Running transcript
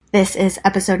This is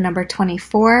episode number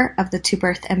 24 of the To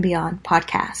Birth and Beyond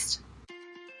podcast.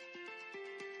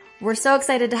 We're so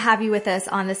excited to have you with us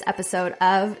on this episode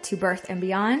of To Birth and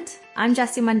Beyond. I'm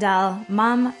Jessie Mundell,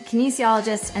 mom,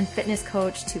 kinesiologist, and fitness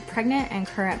coach to pregnant and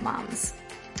current moms.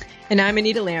 And I'm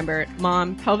Anita Lambert,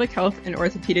 mom, pelvic health, and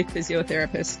orthopedic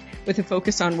physiotherapist with a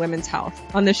focus on women's health.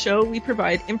 On the show, we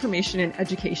provide information and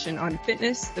education on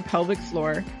fitness, the pelvic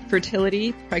floor,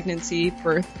 fertility, pregnancy,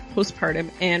 birth, postpartum,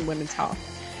 and women's health.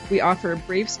 We offer a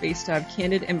brave space to have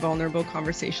candid and vulnerable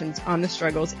conversations on the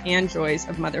struggles and joys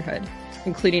of motherhood,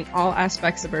 including all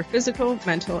aspects of our physical,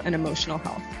 mental, and emotional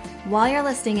health. While you're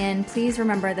listening in, please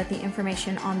remember that the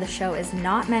information on the show is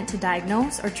not meant to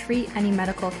diagnose or treat any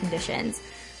medical conditions.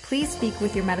 Please speak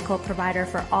with your medical provider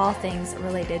for all things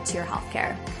related to your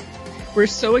healthcare. We're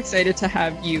so excited to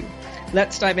have you.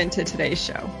 Let's dive into today's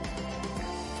show.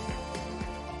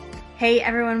 Hey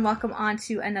everyone, welcome on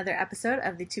to another episode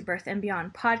of the To Birth and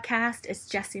Beyond podcast. It's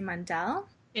Jessie Mundell.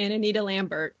 And Anita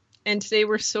Lambert. And today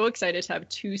we're so excited to have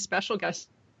two special guests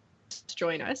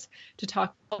join us to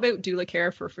talk about doula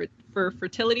care for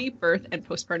fertility, birth, and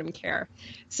postpartum care.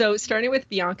 So starting with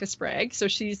Bianca Sprague. So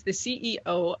she's the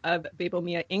CEO of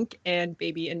Babomia Inc. and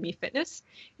Baby and Me Fitness,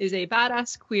 is a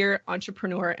badass queer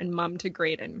entrepreneur and mom to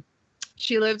Graydon.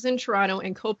 She lives in Toronto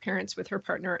and co-parents with her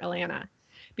partner, Alana.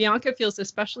 Bianca feels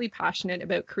especially passionate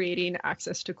about creating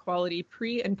access to quality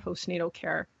pre- and postnatal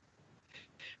care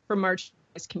for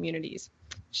marginalized communities.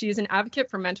 She is an advocate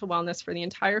for mental wellness for the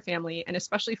entire family and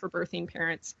especially for birthing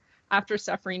parents after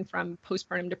suffering from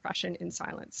postpartum depression in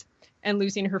silence and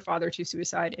losing her father to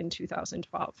suicide in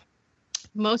 2012.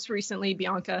 Most recently,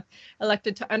 Bianca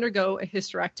elected to undergo a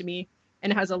hysterectomy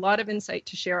and has a lot of insight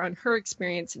to share on her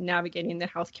experience navigating the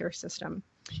healthcare system.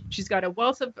 She's got a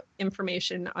wealth of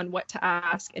information on what to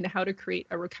ask and how to create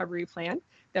a recovery plan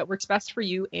that works best for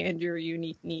you and your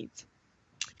unique needs.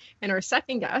 And our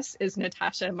second guest is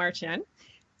Natasha Marchand,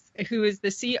 who is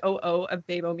the COO of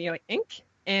Babomia Inc.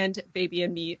 and Baby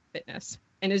and Me Fitness,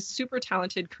 and is a super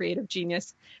talented creative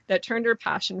genius that turned her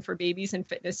passion for babies and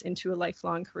fitness into a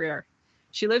lifelong career.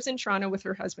 She lives in Toronto with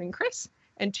her husband, Chris,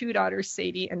 and two daughters,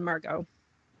 Sadie and Margot.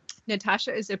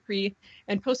 Natasha is a pre-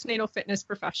 and postnatal fitness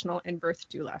professional and birth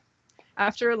doula.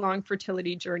 After a long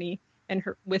fertility journey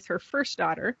with her first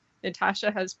daughter, Natasha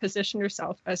has positioned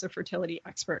herself as a fertility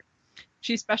expert.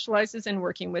 She specializes in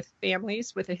working with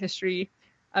families with a history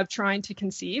of trying to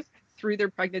conceive through their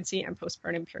pregnancy and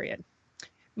postpartum period.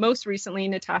 Most recently,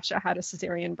 Natasha had a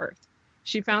cesarean birth.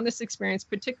 She found this experience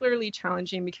particularly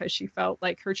challenging because she felt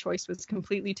like her choice was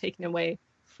completely taken away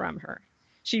from her.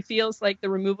 She feels like the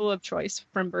removal of choice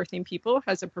from birthing people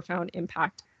has a profound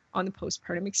impact on the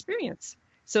postpartum experience.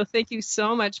 So thank you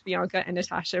so much, Bianca and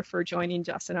Natasha, for joining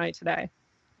Jess and I today.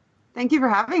 Thank you for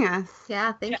having us.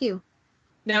 Yeah, thank you.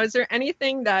 Now, is there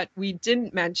anything that we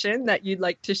didn't mention that you'd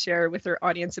like to share with our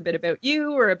audience a bit about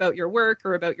you or about your work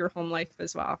or about your home life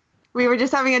as well? We were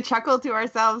just having a chuckle to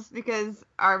ourselves because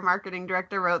our marketing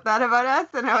director wrote that about us.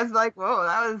 And I was like, whoa,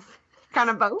 that was kind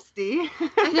of boasty.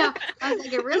 I know. I was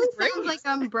like, it really sounds like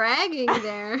I'm bragging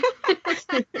there.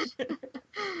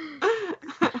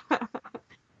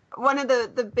 One of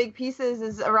the big pieces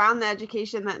is around the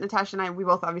education that Natasha and I, we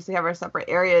both obviously have our separate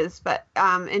areas, but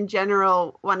in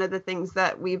general, one of the things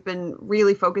that we've been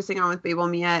really focusing on with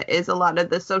Babomia is a lot of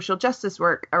the social justice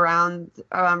work around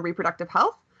reproductive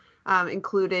health,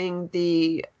 including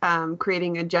the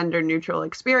creating a gender neutral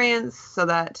experience so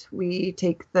that we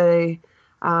take the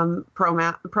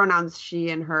pronouns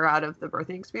she and her out of the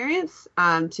birthing experience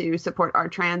to support our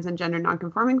trans and gender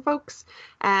nonconforming folks.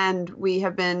 And we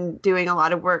have been doing a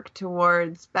lot of work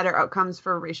towards better outcomes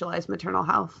for racialized maternal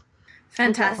health.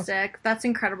 Fantastic. That's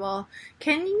incredible.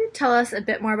 Can you tell us a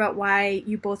bit more about why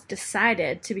you both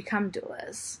decided to become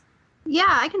doulas? Yeah,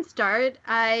 I can start.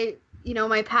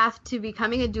 My path to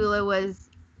becoming a doula was,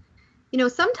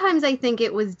 sometimes I think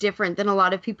it was different than a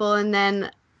lot of people. And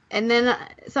then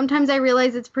sometimes I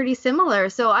realize it's pretty similar.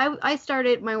 So I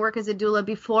started my work as a doula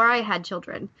before I had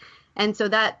children. And so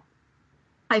that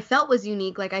I felt was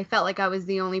unique. Like I felt like I was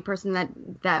the only person that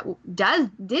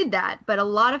did that. But a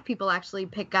lot of people actually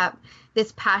pick up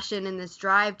this passion and this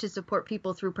drive to support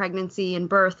people through pregnancy and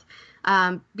birth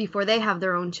before they have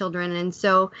their own children. And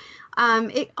so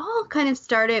it all kind of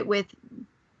started with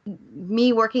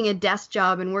me working a desk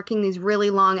job and working these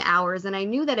really long hours. And I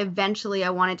knew that eventually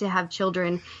I wanted to have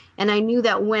children. And I knew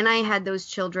that when I had those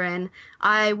children,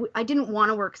 I didn't want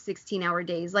to work 16-hour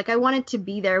days. Like I wanted to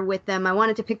be there with them. I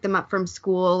wanted to pick them up from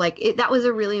school. That was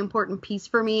a really important piece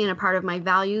for me and a part of my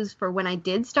values for when I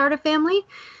did start a family.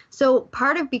 So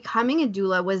part of becoming a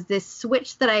doula was this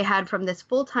switch that I had from this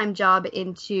full-time job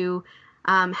into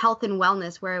health and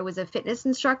wellness, where I was a fitness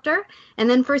instructor. And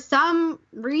then for some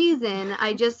reason,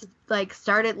 I just like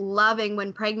started loving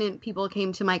when pregnant people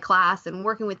came to my class and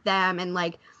working with them and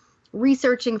like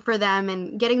researching for them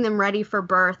and getting them ready for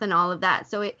birth and all of that.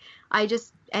 So I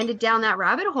just ended down that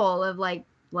rabbit hole of like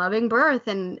loving birth,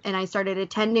 and I started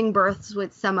attending births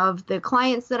with some of the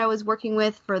clients that I was working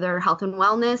with for their health and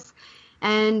wellness.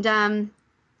 And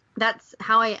that's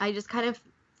how I just kind of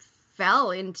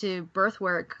fell into birth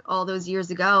work all those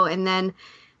years ago. And then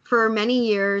for many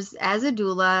years as a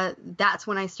doula, that's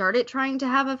when I started trying to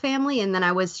have a family. And then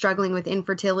I was struggling with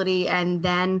infertility, and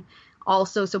then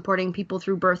also supporting people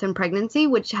through birth and pregnancy,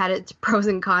 which had its pros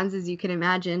and cons, as you can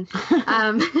imagine.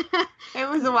 It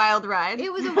was a wild ride.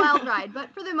 It was a wild ride.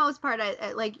 But for the most part,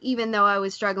 I like, even though I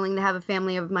was struggling to have a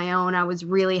family of my own, I was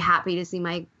really happy to see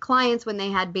my clients when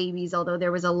they had babies, although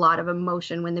there was a lot of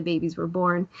emotion when the babies were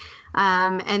born.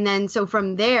 And then so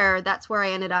from there, that's where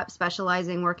I ended up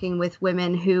specializing, working with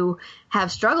women who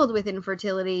have struggled with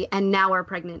infertility and now are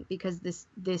pregnant, because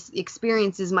this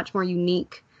experience is much more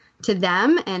unique to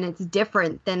them, and it's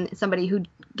different than somebody who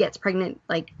gets pregnant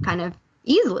like kind of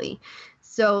easily.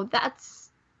 So that's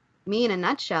me in a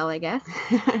nutshell, I guess.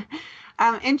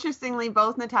 Interestingly,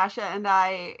 both Natasha and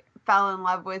I fell in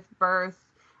love with birth,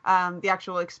 the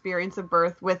actual experience of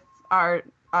birth with our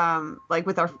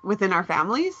within our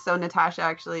families. So Natasha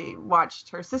actually watched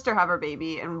her sister have her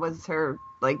baby and was her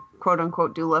like quote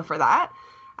unquote doula for that.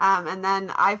 And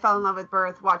then I fell in love with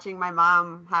birth watching my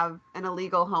mom have an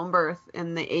illegal home birth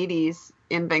in the 80s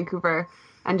in Vancouver.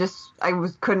 And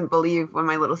couldn't believe when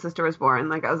my little sister was born.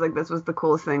 Like, I was like, this was the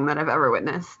coolest thing that I've ever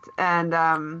witnessed. And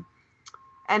I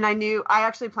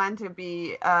actually planned to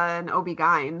be an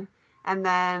OB-GYN. And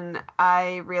then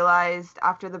I realized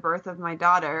after the birth of my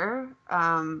daughter,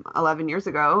 11 years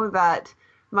ago, that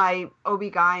my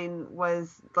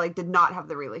OB-GYN did not have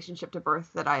the relationship to birth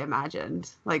that I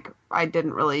imagined. Like, I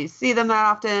didn't really see them that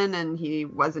often, and he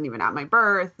wasn't even at my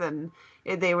birth, and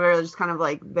they were just kind of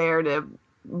like there to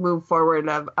move forward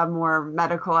a more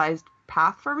medicalized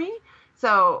path for me.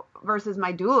 So versus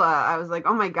my doula, I was like,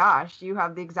 oh my gosh, you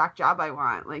have the exact job I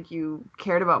want. Like, you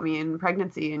cared about me in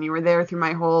pregnancy, and you were there through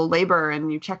my whole labor,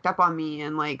 and you checked up on me,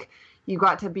 and like, you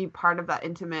got to be part of that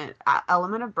intimate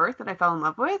element of birth that I fell in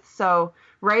love with. So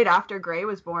right after Gray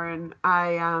was born,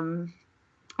 I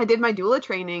did my doula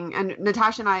training, and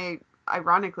Natasha and I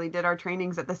ironically did our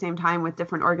trainings at the same time with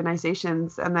different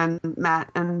organizations, and then met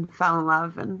and fell in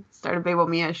love and started Babel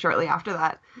Mia shortly after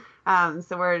that.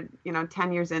 So we're,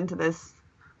 10 years into this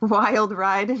wild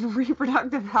ride in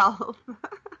reproductive health.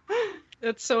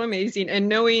 That's so amazing. And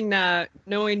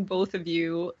knowing both of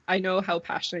you, I know how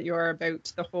passionate you are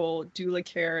about the whole doula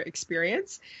care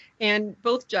experience. And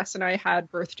both Jess and I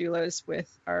had birth doulas with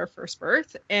our first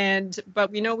birth.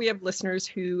 But we know we have listeners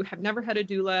who have never had a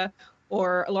doula,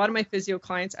 or a lot of my physio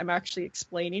clients, I'm actually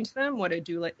explaining to them what a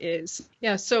doula is.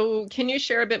 Yeah, so can you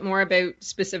share a bit more about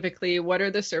specifically what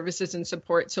are the services and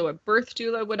support so a birth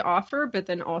doula would offer, but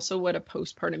then also what a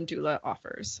postpartum doula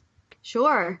offers?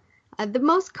 Sure. The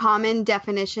most common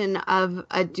definition of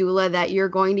a doula that you're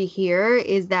going to hear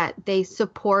is that they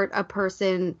support a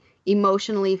person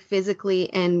emotionally,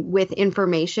 physically, and with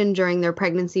information during their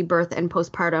pregnancy, birth, and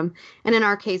postpartum. And in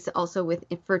our case, also with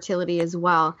fertility as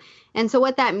well. And so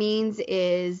what that means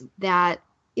is that,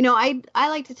 I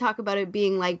like to talk about it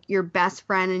being like your best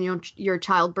friend and your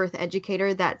childbirth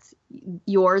educator that's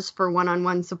yours for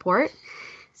one-on-one support.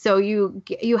 So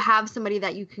you have somebody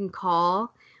that you can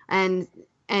call and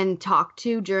talk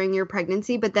to during your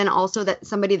pregnancy, but then also that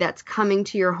somebody that's coming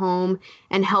to your home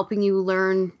and helping you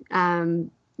learn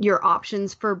your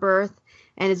options for birth,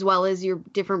 and as well as your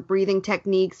different breathing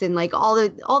techniques and like all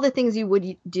the things you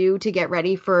would do to get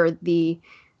ready for the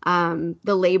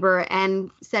labor and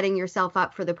setting yourself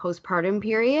up for the postpartum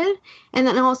period. And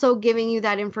then also giving you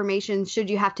that information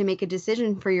should you have to make a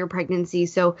decision for your pregnancy.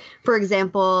 So for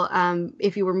example,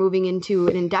 if you were moving into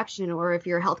an induction, or if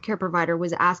your healthcare provider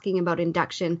was asking about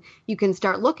induction, you can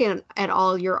start looking at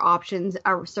all your options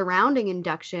surrounding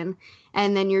induction.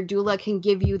 And then your doula can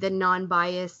give you the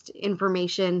non-biased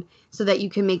information so that you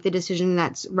can make the decision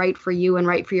that's right for you and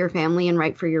right for your family and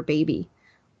right for your baby.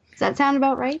 Does that sound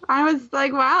about right? I was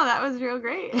like, wow, that was real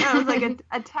great. That was like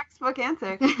a textbook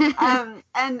answer.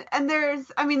 And there's,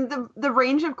 the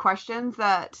range of questions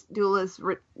that doulas,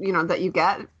 that you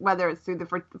get, whether it's through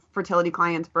the fertility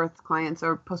clients, birth clients,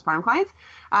 or postpartum clients,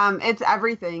 it's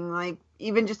everything. Like,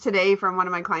 even just today from one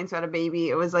of my clients who had a baby,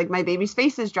 it was like, my baby's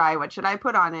face is dry. What should I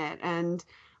put on it? And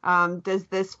does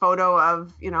this photo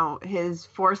of, his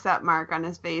forceps mark on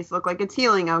his face look like it's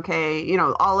healing okay?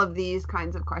 All of these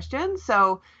kinds of questions.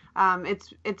 So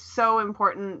It's so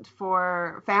important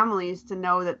for families to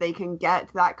know that they can get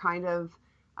that kind of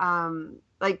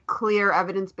like clear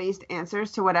evidence-based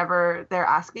answers to whatever they're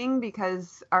asking,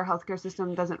 because our healthcare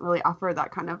system doesn't really offer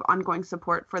that kind of ongoing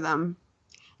support for them.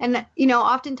 And,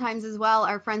 oftentimes as well,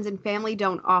 our friends and family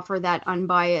don't offer that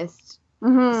unbiased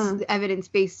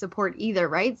evidence-based support either,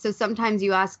 right? So sometimes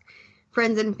you ask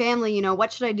friends and family,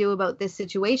 what should I do about this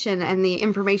situation? And the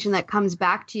information that comes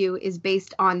back to you is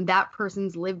based on that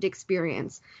person's lived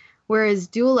experience. Whereas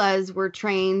doulas were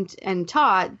trained and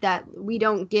taught that we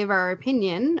don't give our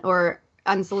opinion or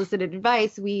unsolicited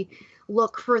advice. We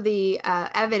look for the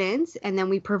evidence, and then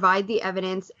we provide the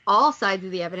evidence, all sides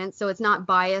of the evidence. So it's not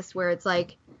biased where it's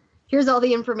like, here's all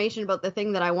the information about the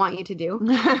thing that I want you to do.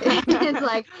 It's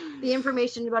like the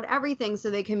information about everything so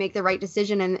they can make the right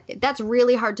decision. And that's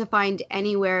really hard to find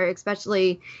anywhere,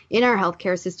 especially in our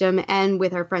healthcare system and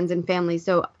with our friends and family.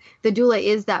 So the doula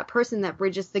is that person that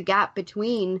bridges the gap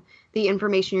between the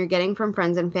information you're getting from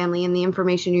friends and family and the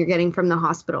information you're getting from the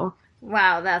hospital.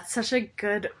 Wow, that's such a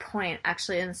good point,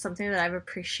 actually, and something that I've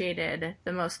appreciated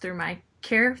the most through my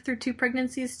care through 2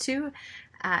 pregnancies too.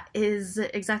 Is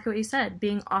exactly what you said,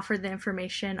 being offered the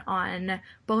information on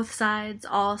both sides,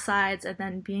 all sides, and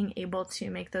then being able to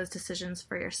make those decisions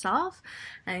for yourself.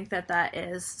 I think that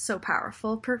is so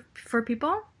powerful for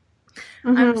people.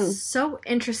 I'm so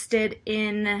interested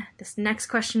in this next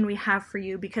question we have for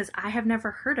you because I have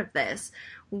never heard of this.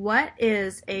 What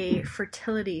is a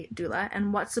fertility doula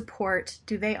and what support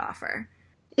do they offer?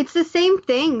 It's the same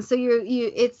thing. So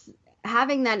it's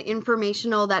having that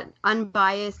informational, that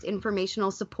unbiased informational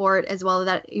support, as well as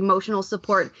that emotional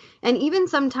support, and even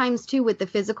sometimes too with the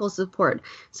physical support.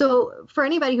 So for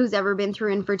anybody who's ever been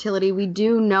through infertility, we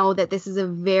do know that this is a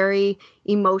very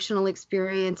emotional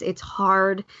experience. It's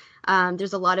hard.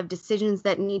 There's a lot of decisions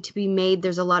that need to be made.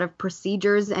 There's a lot of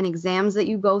procedures and exams that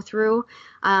you go through.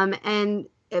 And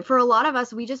for a lot of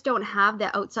us, we just don't have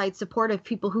the outside support of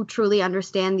people who truly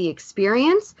understand the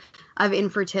experience of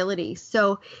infertility.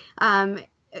 So,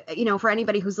 for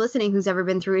anybody who's listening who's ever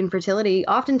been through infertility,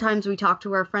 oftentimes we talk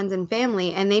to our friends and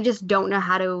family and they just don't know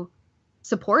how to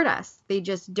support us. They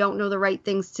just don't know the right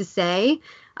things to say,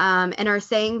 and are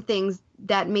saying things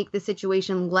that make the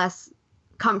situation less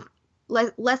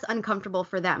uncomfortable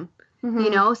for them.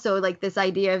 So like this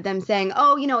idea of them saying,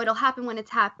 oh, it'll happen when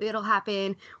it'll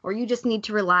happen, or you just need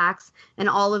to relax, and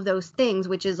all of those things,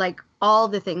 which is like all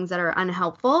the things that are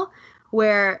unhelpful,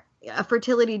 where a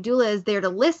fertility doula is there to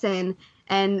listen,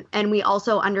 and we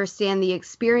also understand the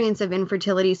experience of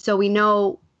infertility, so we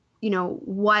know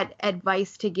what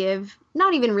advice to give,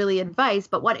 not even really advice,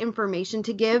 but what information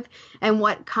to give and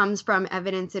what comes from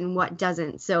evidence and what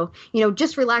doesn't. So,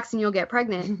 just relax and you'll get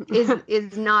pregnant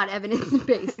is not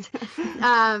evidence-based.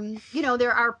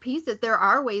 There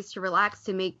are ways to relax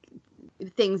to make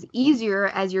things easier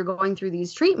as you're going through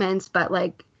these treatments, but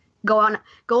like go on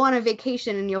a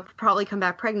vacation and you'll probably come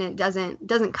back pregnant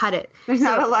doesn't cut it. There's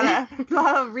not a lot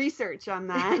of research on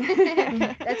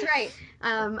that. That's right.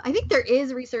 I think there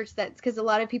is research that's because a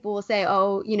lot of people will say,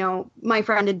 oh, my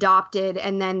friend adopted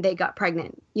and then they got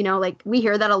pregnant. Like we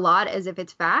hear that a lot as if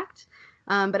it's fact.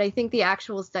 But I think the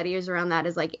actual studies around that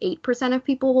is like 8% of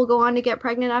people will go on to get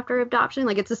pregnant after adoption.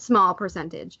 Like it's a small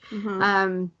percentage.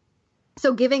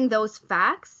 So giving those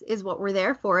facts is what we're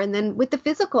there for. And then with the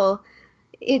physical,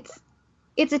 it's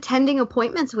attending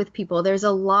appointments with people. There's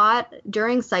a lot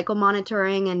during cycle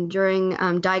monitoring and during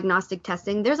diagnostic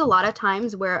testing. There's a lot of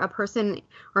times where a person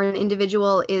or an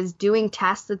individual is doing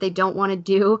tests that they don't want to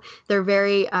do. They're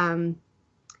very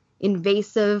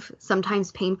invasive,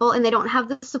 sometimes painful, and they don't have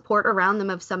the support around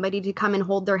them of somebody to come and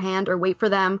hold their hand or wait for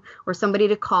them, or somebody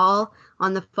to call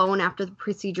on the phone after the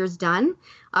procedure's done,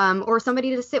 or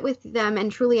somebody to sit with them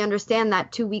and truly understand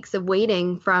that 2 weeks of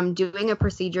waiting from doing a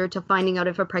procedure to finding out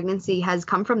if a pregnancy has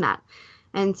come from that.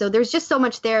 And so there's just so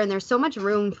much there, and there's so much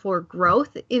room for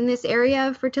growth in this area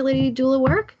of fertility doula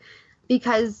work,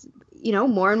 because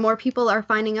more and more people are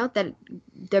finding out that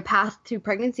their path to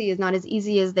pregnancy is not as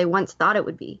easy as they once thought it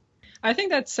would be. I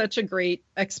think that's such a great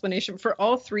explanation for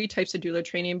all 3 types of doula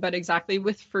training, but exactly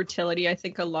with fertility, I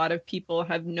think a lot of people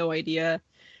have no idea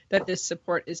that this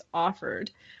support is offered.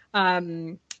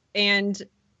 And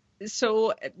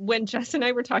so when Jess and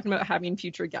I were talking about having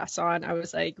future guests on, I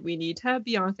was like, we need to have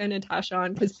Bianca and Natasha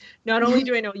on, because not only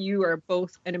do I know you are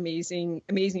both an amazing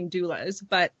doulas,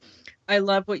 but I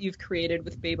love what you've created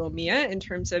with Babel Mia in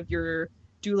terms of your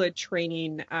doula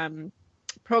training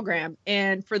program.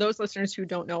 And for those listeners who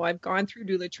don't know, I've gone through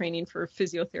doula training for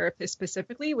physiotherapists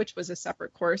specifically, which was a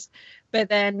separate course. But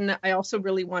then I also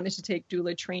really wanted to take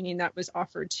doula training that was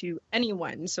offered to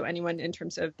anyone. So anyone in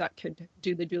terms of that could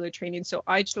do the doula training. So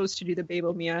I chose to do the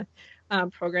Babel Mia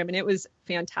program, and it was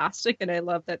fantastic. And I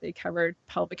love that they covered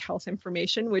pelvic health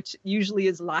information, which usually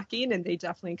is lacking, and they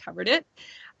definitely covered it.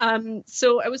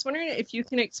 So I was wondering if you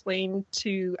can explain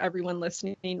to everyone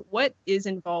listening what is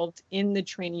involved in the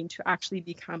training to actually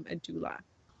become a doula.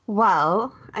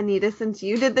 Well, Anita, since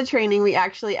you did the training, we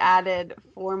actually added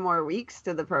 4 more weeks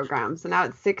to the program. So now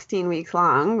it's 16 weeks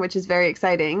long, which is very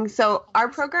exciting. So our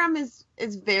program is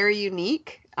very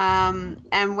unique. And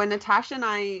when Natasha and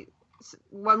I,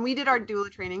 when we did our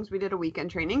doula trainings, we did a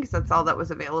weekend training because that's all that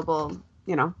was available,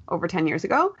 over 10 years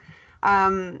ago.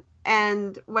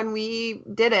 And when we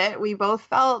did it, we both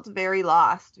felt very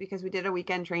lost because we did a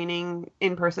weekend training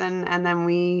in person, and then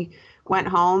we went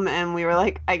home and we were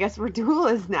like, I guess we're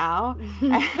doulas now.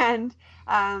 And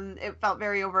it felt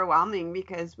very overwhelming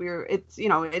because we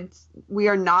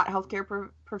are not healthcare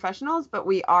professionals, but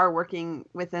we are working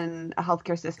within a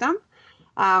healthcare system.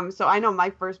 So I know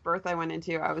my first birth I went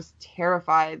into, I was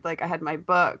terrified. Like I had my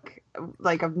book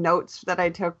of notes that I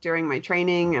took during my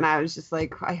training, and I was just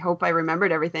like, I hope I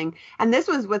remembered everything. And this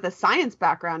was with a science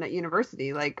background at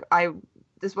university.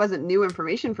 This wasn't new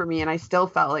information for me, and I still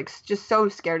felt like just so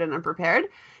scared and unprepared.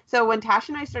 So when Tash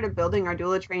and I started building our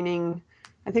doula training,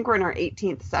 I think we're in our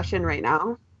 18th session right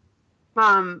now.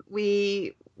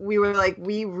 We were like,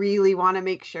 we really want to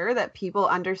make sure that people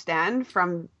understand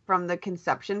from the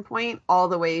conception point all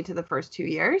the way to the first 2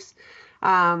 years,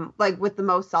 with the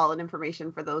most solid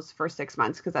information for those first 6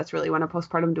 months, because that's really when a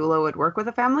postpartum doula would work with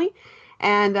a family.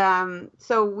 And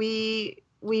so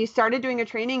we started doing a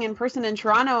training in person in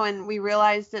Toronto, and we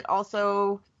realized it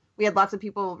also, we had lots of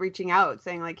people reaching out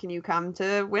saying like, can you come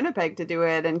to Winnipeg to do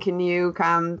it? And can you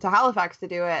come to Halifax to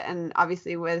do it? And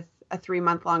obviously with a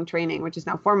 3-month-long training, which is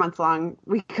now 4 months long,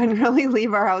 we couldn't really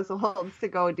leave our households to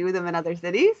go do them in other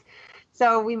cities.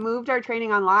 So we moved our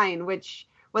training online, which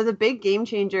was a big game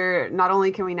changer. Not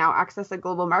only can we now access a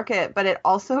global market, but it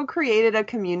also created a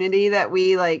community that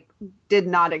we did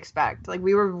not expect.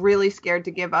 We were really scared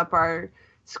to give up our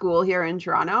school here in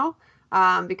Toronto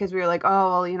because we were like,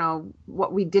 oh, well,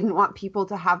 what we didn't want people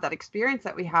to have that experience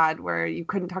that we had where you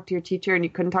couldn't talk to your teacher and you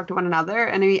couldn't talk to one another.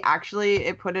 And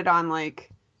it put it on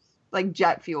like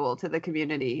jet fuel to the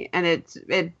community, and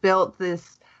it built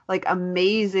this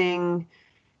amazing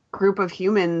group of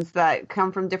humans that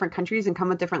come from different countries and come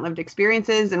with different lived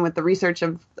experiences, and with the research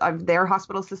of their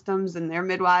hospital systems and their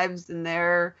midwives and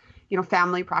their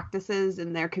family practices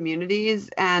and their communities.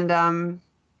 And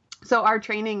so our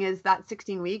training is that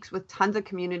 16 weeks with tons of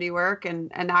community work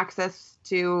and access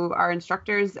to our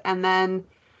instructors, and then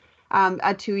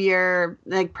a 2-year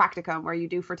practicum where you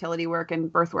do fertility work and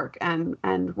birth work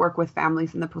and work with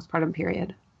families in the postpartum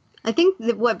period. I think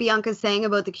that what Bianca's saying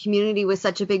about the community was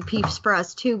such a big piece for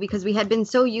us too, because we had been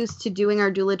so used to doing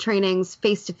our doula trainings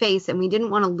face to face, and we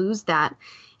didn't want to lose that.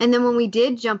 And then when we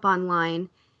did jump online,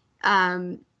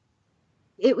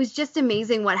 it was just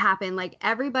amazing what happened.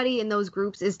 Everybody in those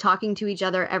groups is talking to each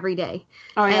other every day.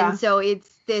 Oh, yeah. And so it's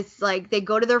this, they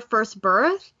go to their first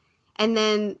birth, and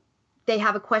then they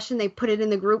have a question, they put it in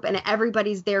the group, and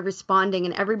everybody's there responding,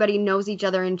 and everybody knows each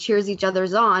other and cheers each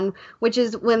other's on, which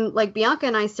is when Bianca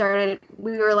and I started,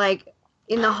 we were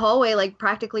in the hallway,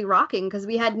 practically rocking, because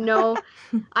we had no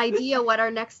idea what our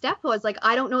next step was.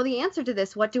 I don't know the answer to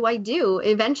this. What do I do?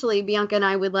 Eventually, Bianca and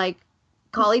I would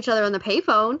call each other on the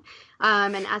payphone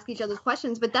and ask each other's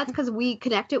questions. But that's because we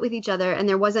connected with each other, and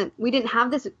we didn't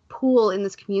have this pool in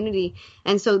this community.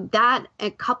 And so that,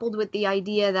 coupled with the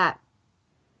idea that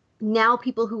now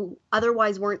people who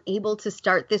otherwise weren't able to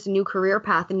start this new career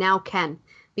path now can,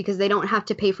 because they don't have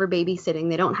to pay for babysitting.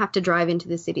 They don't have to drive into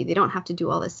the city. They don't have to do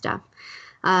all this stuff.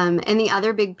 And the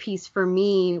other big piece for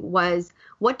me was,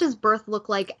 what does birth look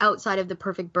like outside of the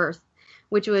perfect birth?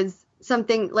 Which was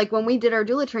something when we did our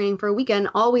doula training for a weekend,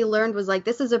 all we learned was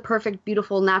this is a perfect,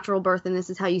 beautiful, natural birth, and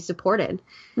this is how you support it.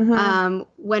 Mm-hmm.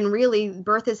 When really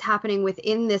birth is happening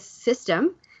within this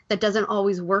system that doesn't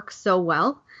always work so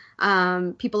well.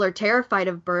 People are terrified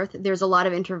of birth. There's a lot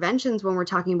of interventions when we're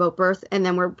talking about birth, and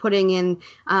then we're putting in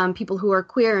people who are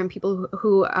queer and people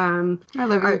who are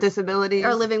living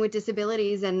with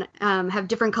disabilities and have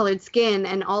different colored skin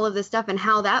and all of this stuff, and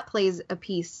how that plays a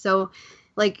piece. So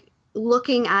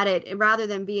looking at it rather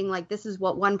than being this is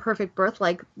what one perfect birth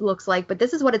looks like, but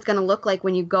this is what it's going to look like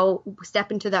when you go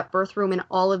step into that birth room and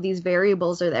all of these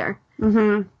variables are there.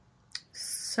 Mm-hmm.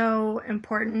 So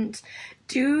important.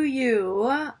 Do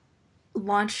you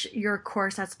launch your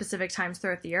course at specific times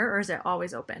throughout the year, or is it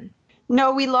always open?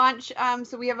 No, we launch.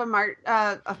 So we have a March.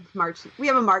 We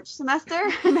have a March semester,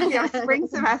 and then we have a spring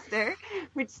semester,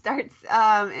 which starts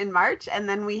in March, and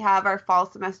then we have our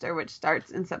fall semester, which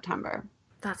starts in September.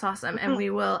 That's awesome. And we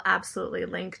will absolutely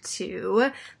link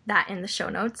to that in the show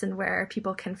notes and where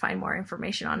people can find more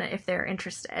information on it if they're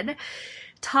interested.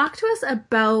 Talk to us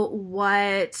about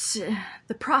what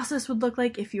the process would look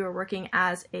like if you were working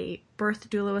as a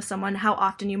birth doula with someone, how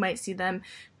often you might see them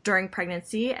during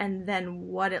pregnancy, and then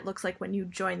what it looks like when you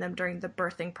join them during the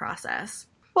birthing process.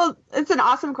 Well, it's an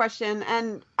awesome question.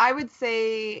 And I would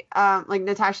say, like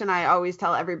Natasha and I always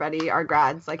tell everybody, our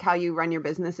grads, like how you run your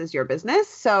business is your business.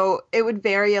 So it would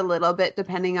vary a little bit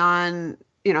depending on,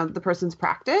 the person's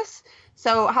practice.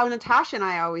 So how Natasha and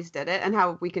I always did it and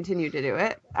how we continue to do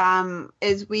it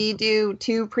is we do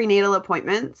 2 prenatal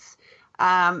appointments.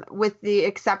 With the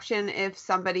exception if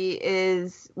somebody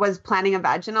was planning a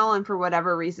vaginal and for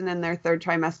whatever reason in their 3rd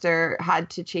trimester had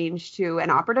to change to an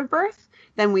operative birth,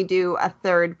 then we do a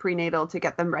 3rd prenatal to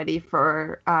get them ready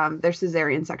for their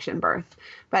cesarean section birth.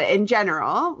 But in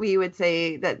general, we would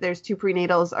say that there's 2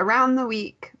 prenatals around the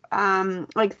week,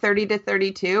 like 30 to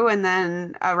 32, and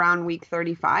then around week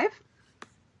 35.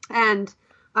 And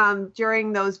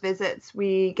during those visits,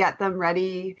 we get them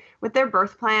ready with their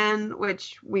birth plan,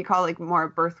 which we call like more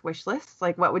birth wish lists,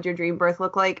 like what would your dream birth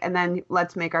look like? And then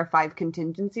let's make our 5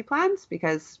 contingency plans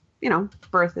because,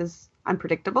 birth is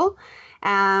unpredictable.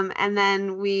 And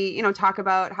then we, talk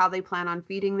about how they plan on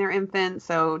feeding their infant.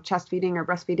 So chest feeding or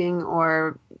breastfeeding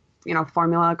or,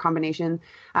 formula combination.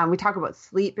 We talk about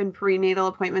sleep in prenatal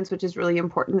appointments, which is really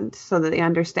important so that they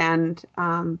understand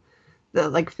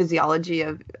the physiology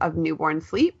of newborn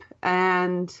sleep,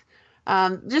 and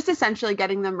just essentially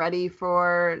getting them ready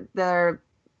for their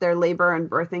labor and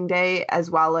birthing day,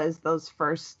 as well as those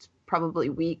first probably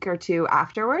week or 2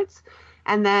 afterwards.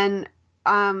 And then,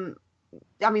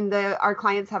 our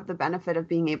clients have the benefit of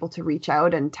being able to reach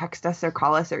out and text us or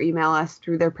call us or email us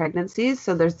through their pregnancies.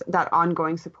 So there's that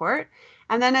ongoing support.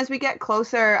 And then as we get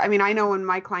closer, I know when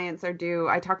my clients are due,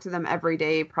 I talk to them every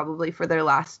day, probably for their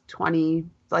last 20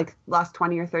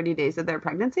 or 30 days of their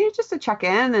pregnancy, just to check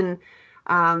in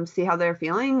and see how they're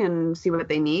feeling and see what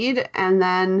they need. And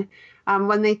then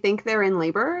when they think they're in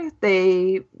labor,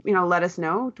 they, let us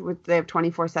know. They have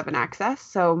 24/7 access.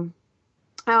 So,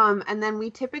 and then we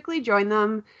typically join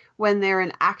them when they're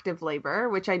in active labor,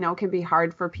 which I know can be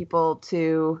hard for people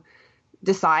to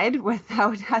decide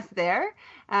without us there.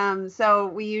 So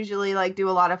we usually do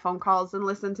a lot of phone calls and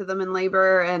listen to them in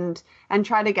labor and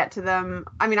try to get to them.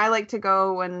 I like to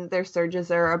go when their surges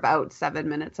are about 7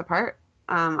 minutes apart.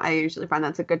 I usually find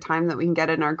that's a good time that we can get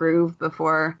in our groove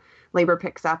before labor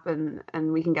picks up and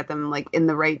we can get them in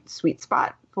the right sweet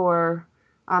spot for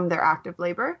their active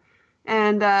labor.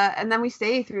 And then we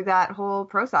stay through that whole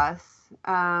process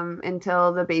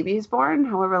until the baby is born,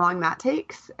 however long that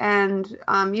takes, and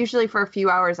usually for a few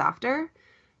hours after.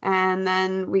 And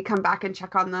then we come back and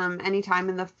check on them anytime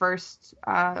in the first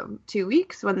 2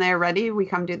 weeks. When they're ready, we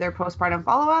come do their postpartum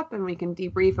follow-up and we can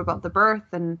debrief about the birth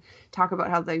and talk about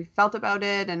how they felt about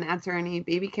it and answer any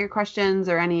baby care questions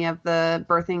or any of the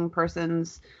birthing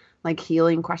person's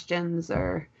healing questions.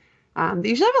 Or they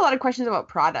usually have a lot of questions about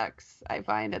products, I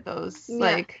find, at those.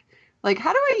 Yeah. Like,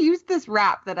 how do I use this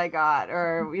wrap that I got?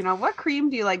 Or, what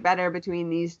cream do you like better between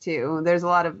these 2? There's a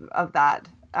lot of that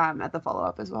at the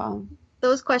follow-up as well.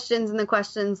 Those questions and the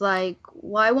questions like,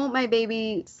 why won't my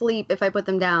baby sleep if I put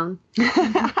them down?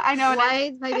 I know.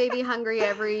 Why is my baby hungry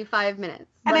every 5 minutes?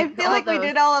 And I feel like we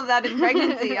did all of that in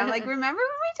pregnancy. I'm like, remember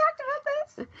when we talked about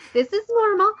this? This is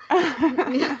normal.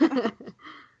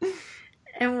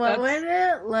 And what would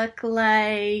it look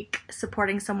like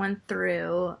supporting someone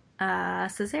through a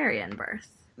cesarean birth?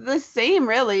 The same,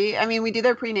 really. We do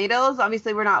their prenatals.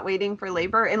 Obviously, we're not waiting for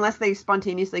labor unless they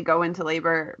spontaneously go into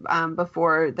labor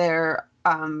before their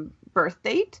birth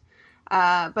date.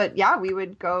 But yeah, we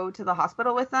would go to the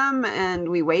hospital with them and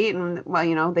we wait and,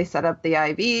 they set up the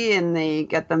IV and they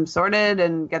get them sorted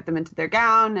and get them into their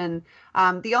gown. And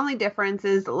the only difference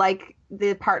is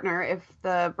the partner, if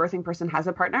the birthing person has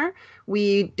a partner,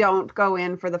 we don't go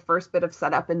in for the first bit of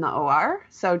setup in the OR.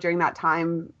 So during that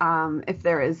time, if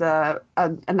there is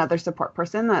another support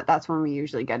person, that's when we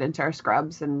usually get into our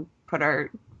scrubs and put our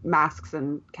masks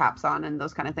and caps on and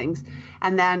those kind of things.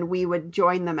 And then we would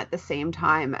join them at the same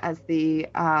time as the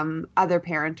other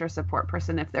parent or support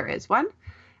person if there is one.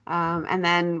 And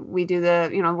then we do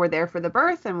we're there for the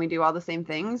birth and we do all the same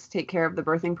things, take care of the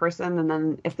birthing person. And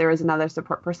then if there is another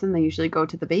support person, they usually go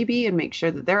to the baby and make sure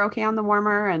that they're okay on the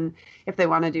warmer. And if they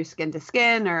want to do skin to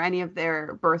skin or any of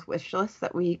their birth wish lists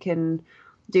that we can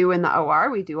do in the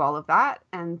OR. We do all of that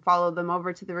and follow them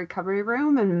over to the recovery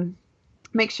room and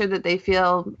make sure that they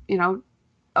feel,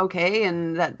 okay,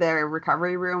 and that their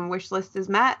recovery room wish list is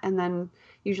met, and then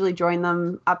usually join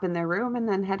them up in their room and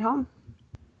then head home.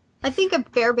 I think a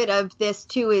fair bit of this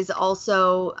too is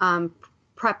also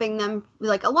prepping them.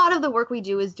 Like, a lot of the work we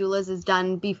do as doulas is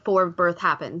done before birth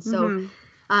happens. So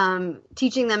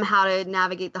teaching them how to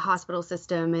navigate the hospital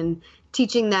system and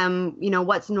teaching them,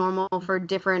 what's normal for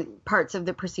different parts of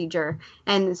the procedure.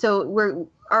 And so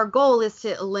our goal is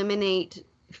to eliminate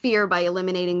fear by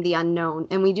eliminating the unknown.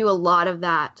 And we do a lot of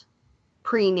that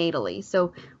prenatally.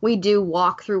 So we do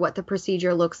walk through what the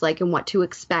procedure looks like and what to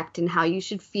expect and how you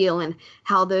should feel and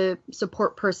how the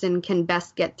support person can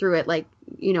best get through it. Like,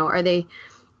 are they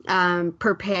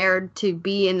prepared to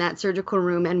be in that surgical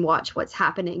room and watch what's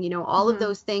happening? All of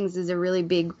those things is a really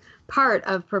big part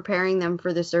of preparing them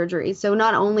for the surgery. So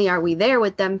not only are we there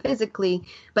with them physically,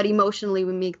 but emotionally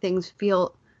we make things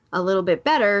feel a little bit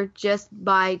better just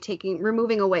by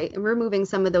removing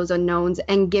some of those unknowns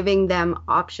and giving them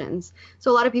options. So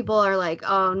a lot of people are like,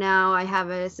 oh, now I have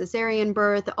a cesarean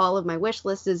birth, all of my wish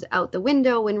list is out the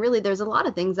window, when really there's a lot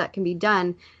of things that can be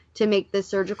done to make the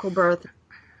surgical birth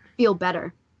feel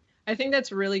better. I think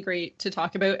that's really great to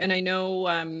talk about. And I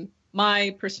know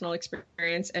my personal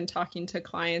experience and talking to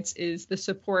clients is the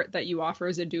support that you offer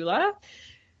as a doula.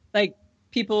 Like,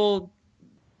 people,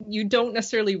 you don't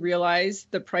necessarily realize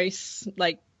the price,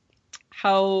 like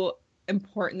how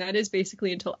important that is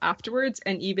basically until afterwards.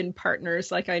 And even partners,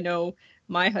 like, I know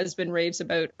my husband raves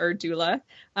about our doula.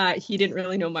 He didn't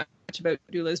really know much about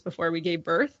doulas before we gave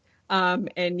birth.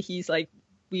 And he's like,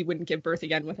 we wouldn't give birth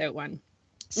again without one.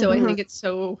 So I think it's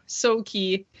so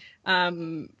key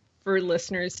for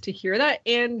listeners to hear that.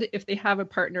 And if they have a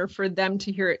partner, for them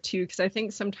to hear it too, because I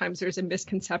think sometimes there's a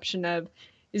misconception of,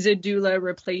 is a doula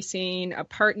replacing a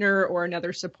partner or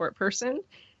another support person?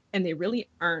 And they really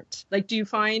aren't. Like, do you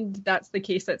find that's the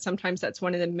case, that sometimes that's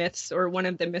one of the myths or one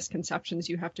of the misconceptions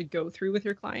you have to go through with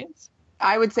your clients?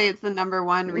 I would say it's the number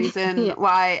one reason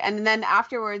why. And then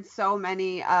afterwards, so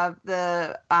many of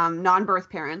the non-birth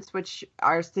parents, which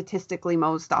are statistically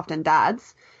most often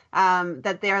dads,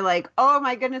 that they're like, oh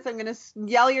my goodness, I'm going to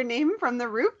yell your name from the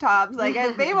rooftops. Like,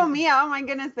 at Bebo Mia, oh my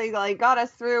goodness, they like got us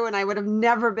through, and I would have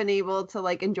never been able to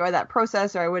like enjoy that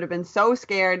process, or I would have been so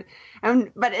scared.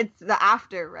 But it's the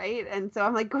after, right? And so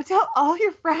I'm like, go tell all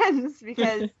your friends,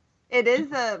 because it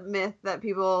is a myth that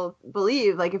people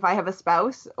believe, like, if I have a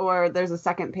spouse or there's a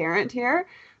second parent here,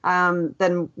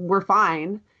 then we're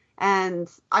fine. And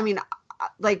I mean,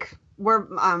 like, we're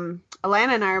Alana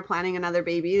and I are planning another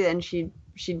baby, and she'd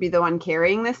be the one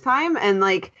carrying this time. And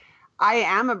like, I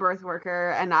am a birth worker,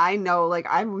 and I know, like,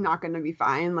 I'm not going to be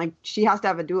fine. Like, she has to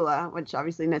have a doula, which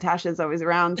obviously Natasha's always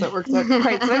around, so it works out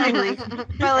quite swimmingly.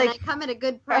 But like, and I come at a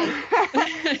good price.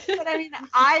 But I mean,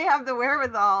 I have the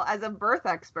wherewithal as a birth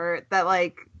expert that,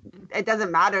 like, it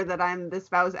doesn't matter that I'm the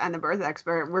spouse and a birth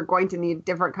expert. We're going to need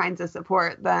different kinds of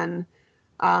support than,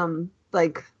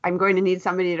 like, I'm going to need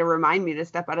somebody to remind me to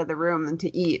step out of the room and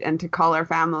to eat and to call our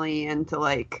family and to,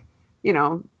 like,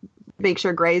 make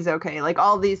sure Gray's okay. Like,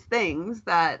 all these things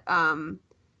that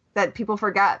that people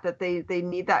forget, that they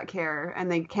need that care,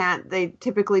 and they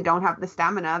typically don't have the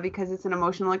stamina because it's an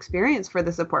emotional experience for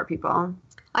the support people.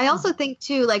 I also think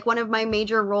too, like, one of my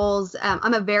major roles,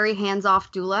 I'm a very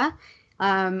hands-off doula.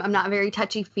 I'm not very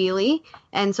touchy-feely.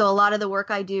 And so a lot of the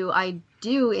work I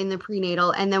do in the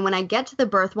prenatal. And then when I get to the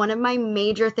birth, one of my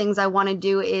major things I want to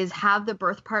do is have the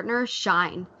birth partner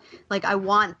shine. Like, I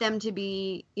want them to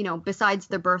be, besides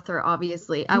the birther,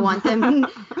 obviously, I want them to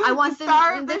be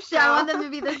the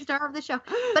star of the show.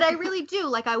 But I really do.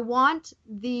 Like, I want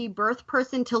the birth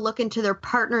person to look into their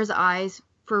partner's eyes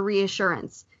for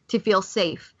reassurance, to feel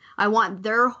safe. I want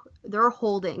their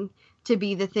holding to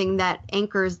be the thing that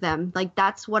anchors them. Like,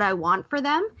 that's what I want for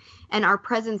them. And our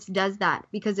presence does that,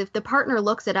 because if the partner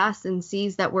looks at us and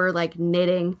sees that we're like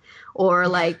knitting or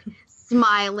like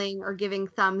smiling or giving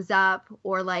thumbs up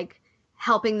or like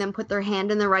helping them put their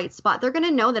hand in the right spot, they're going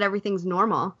to know that everything's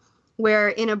normal. Where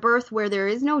in a birth where there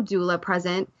is no doula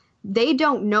present, they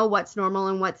don't know what's normal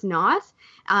and what's not.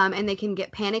 And they can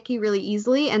get panicky really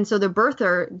easily. And so the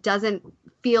birther doesn't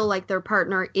feel like their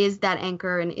partner is that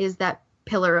anchor and is that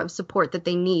pillar of support that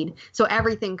they need. So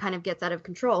everything kind of gets out of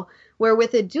control. Where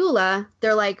with a doula,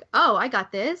 they're like, oh, I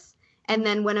got this. And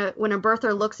then when a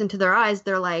birther looks into their eyes,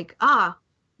 they're like,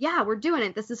 yeah, we're doing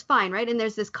it. This is fine, right? And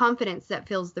there's this confidence that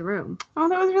fills the room. Oh,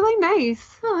 that was really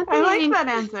nice. I like that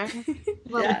answer.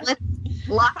 Well, let's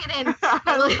lock it in.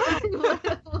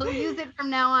 We'll use it from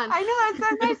now on. I know, it's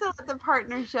so nice to let the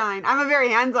partner shine. I'm a very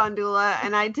hands-on doula,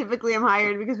 and I typically am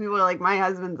hired because people are like, my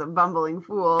husband's a bumbling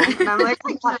fool. And I'm like,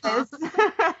 I got this.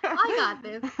 I got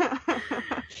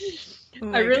this.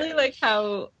 I really like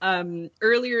how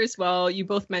earlier as well, you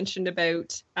both mentioned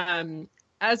about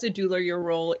as a doula, your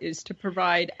role is to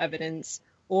provide evidence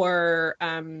or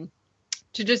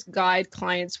to just guide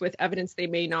clients with evidence they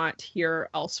may not hear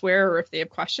elsewhere or if they have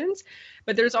questions.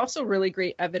 But there's also really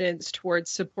great evidence towards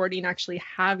supporting actually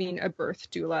having a birth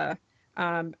doula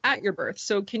at your birth.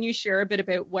 So can you share a bit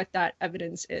about what that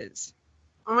evidence is?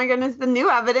 Oh my goodness, the new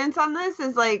evidence on this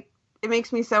is like, it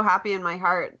makes me so happy in my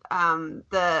heart.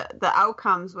 The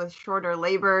outcomes with shorter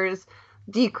labors,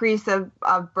 decrease of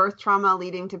birth trauma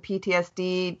leading to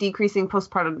PTSD, decreasing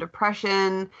postpartum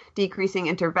depression, decreasing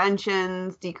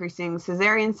interventions, decreasing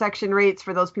cesarean section rates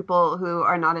for those people who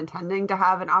are not intending to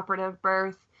have an operative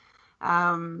birth.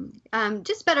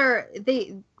 Just better.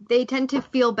 They tend to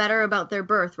feel better about their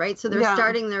birth, right? So they're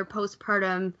starting their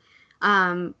postpartum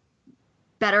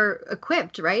better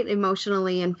equipped, right?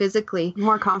 Emotionally and physically.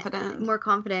 More confident.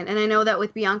 And I know that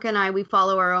with Bianca and I, we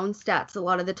follow our own stats a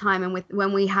lot of the time. And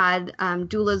when we had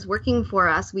doulas working for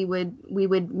us, we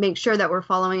would make sure that we're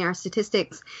following our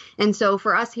statistics. And so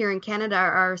for us here in Canada,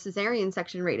 our cesarean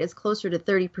section rate is closer to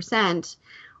 30%,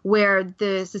 where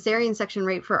the cesarean section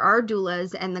rate for our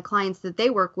doulas and the clients that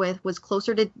they work with was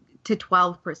closer to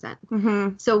 12%.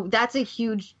 Mm-hmm. So that's a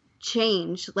huge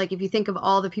change. Like if you think of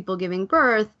all the people giving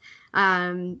birth,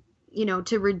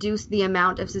 to reduce the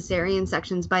amount of cesarean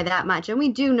sections by that much. And we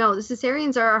do know the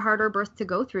cesareans are a harder birth to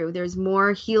go through. There's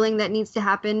more healing that needs to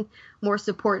happen, more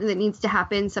support that needs to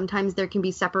happen. Sometimes there can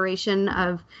be separation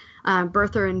of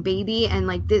birther and baby, and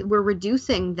we're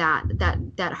reducing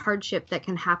that hardship that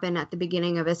can happen at the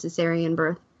beginning of a cesarean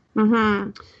birth.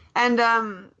 Mm-hmm.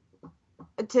 And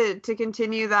to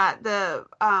continue that, the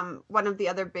one of the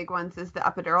other big ones is the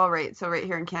epidural rate. So right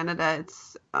here in Canada,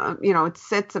 it's it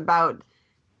sits about,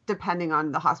 depending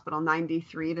on the hospital,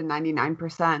 93 to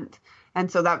 99%.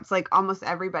 And so that's like almost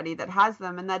everybody that has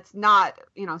them. And that's not,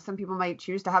 some people might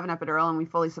choose to have an epidural, and we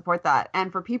fully support that.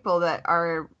 And for people that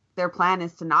their plan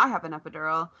is to not have an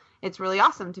epidural, it's really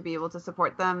awesome to be able to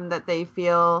support them, that they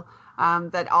feel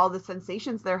that all the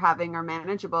sensations they're having are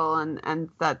manageable, and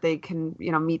that they can,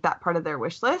 meet that part of their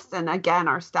wish list. And again,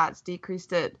 our stats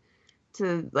decreased it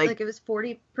to like it was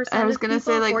 40%. I was going to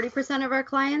say 40% of our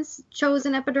clients chose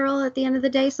an epidural at the end of the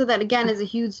day. So that again is a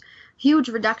huge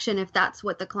reduction if that's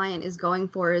what the client is going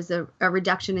for, is a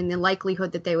reduction in the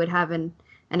likelihood that they would have an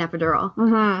epidural.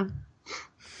 Mm-hmm.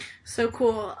 So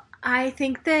cool. I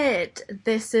think that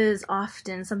this is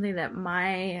often something that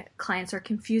my clients are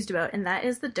confused about, and that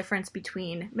is the difference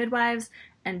between midwives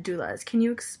and doulas. Can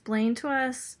you explain to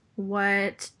us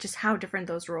just how different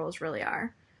those roles really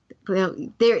are?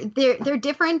 They're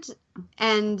different,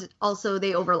 and also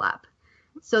they overlap.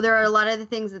 So there are a lot of the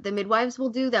things that the midwives will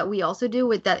do that we also do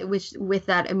with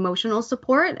that emotional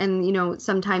support, and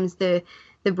sometimes the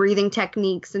breathing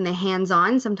techniques and the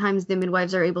hands-on. Sometimes the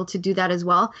midwives are able to do that as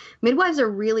well. Midwives are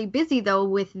really busy, though,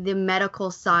 with the medical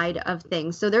side of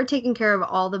things. So they're taking care of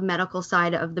all the medical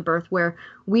side of the birth, where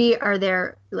we are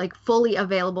there fully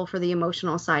available for the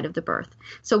emotional side of the birth.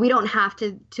 So we don't have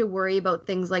to worry about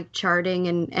things like charting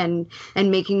and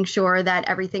making sure that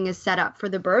everything is set up for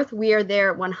the birth. We are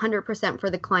there 100% for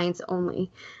the clients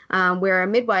only. Where a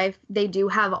midwife, they do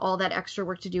have all that extra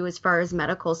work to do as far as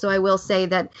medical. So I will say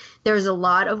that there's a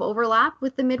lot of overlap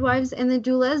with the midwives and the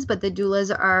doulas, but the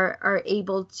doulas are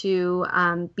able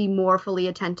to be more fully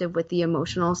attentive with the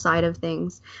emotional side of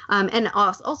things. And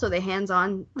also the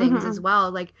hands-on things as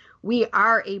well. We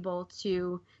are able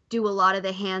to do a lot of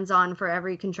the hands-on for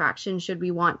every contraction should we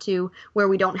want to, where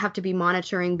we don't have to be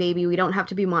monitoring baby, we don't have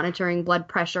to be monitoring blood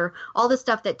pressure, all the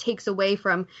stuff that takes away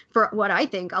for what I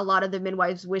think a lot of the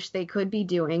midwives wish they could be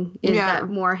doing, is that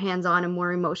more hands-on and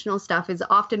more emotional stuff is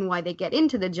often why they get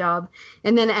into the job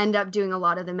and then end up doing a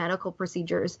lot of the medical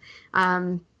procedures.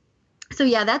 So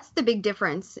yeah, that's the big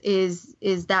difference is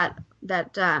that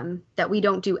we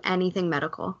don't do anything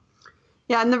medical.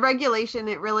 Yeah, and the regulation,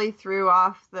 it really threw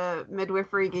off the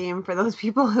midwifery game for those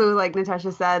people who, like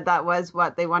Natasha said, that was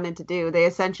what they wanted to do. They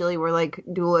essentially were like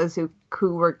doulas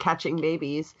who were catching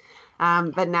babies.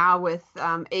 But now with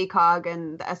ACOG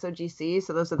and the SOGC,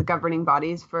 so those are the governing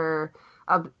bodies for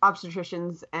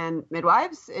obstetricians and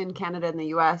midwives in Canada and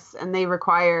the US, and they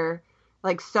require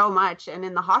so much. And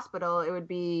in the hospital, it would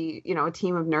be, a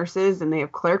team of nurses, and they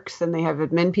have clerks, and they have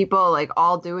admin people,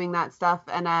 all doing that stuff.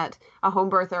 And at a home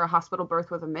birth or a hospital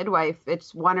birth with a midwife,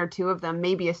 it's one or two of them,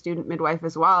 maybe a student midwife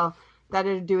as well, that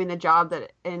are doing the job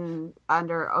that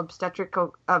under obstetric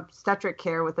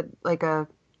care with a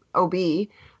OB,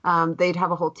 they'd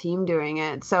have a whole team doing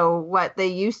it. So what they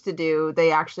used to do,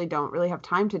 they actually don't really have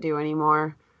time to do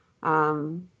anymore,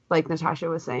 like Natasha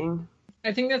was saying.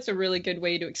 I think that's a really good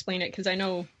way to explain it, because I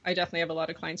know I definitely have a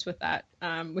lot of clients with that,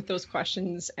 with those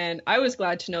questions. And I was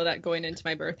glad to know that going into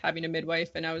my birth, having a midwife,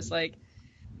 and I was like,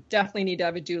 definitely need to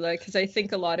have a doula, because I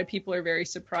think a lot of people are very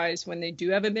surprised when they do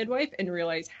have a midwife and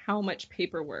realize how much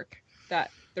paperwork that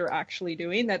they're actually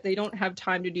doing, that they don't have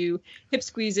time to do hip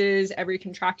squeezes every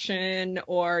contraction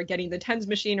or getting the TENS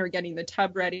machine or getting the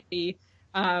tub ready,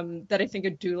 that I think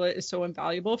a doula is so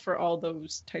invaluable for all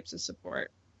those types of support.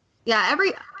 Yeah,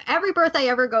 every birth I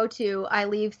ever go to, I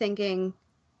leave thinking,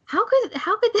 how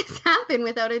could this happen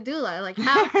without a doula? Like,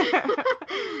 how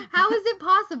how is it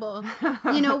possible?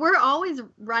 You know, we're always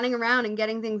running around and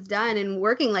getting things done and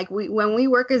working. Like, when we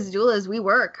work as doulas, we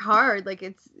work hard.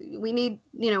 Like, we need,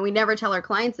 you know, we never tell our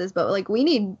clients this, but like, we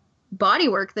need body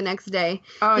work the next day.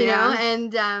 Oh, you yeah. know,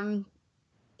 and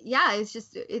yeah,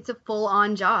 it's a full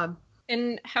on job.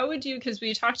 And how would you, because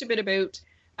we talked a bit about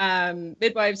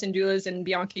midwives and doulas, and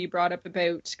Bianca, you brought up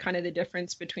about kind of the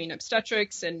difference between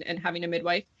obstetrics and having a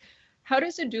midwife. How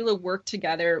does a doula work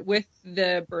together with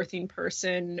the birthing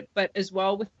person, but as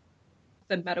well with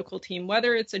the medical team,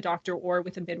 whether it's a doctor or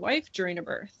with a midwife during a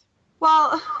birth?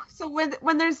 Well, so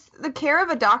when there's the care of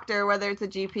a doctor, whether it's a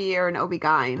GP or an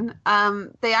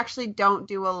OB-GYN, they actually don't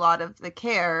do a lot of the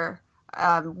care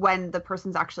when the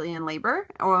person's actually in labor,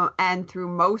 and through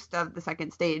most of the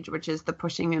second stage, which is the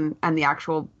pushing and the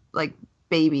actual like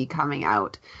baby coming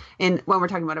out when we're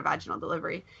talking about a vaginal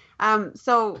delivery.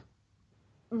 So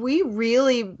we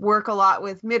really work a lot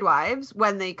with midwives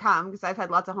when they come, because I've had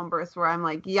lots of home births where I'm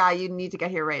like, yeah, you need to get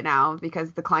here right now,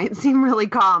 because the clients seem really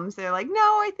calm. So they're like, no,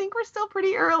 I think we're still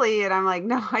pretty early. And I'm like,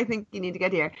 no, I think you need to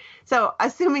get here. So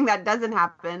assuming that doesn't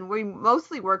happen, we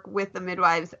mostly work with the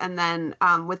midwives and then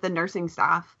with the nursing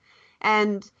staff.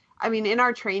 And I mean, in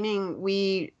our training,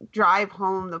 we drive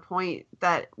home the point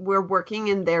that we're working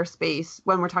in their space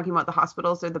when we're talking about the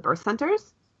hospitals or the birth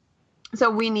centers. So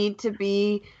we need to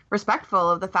be respectful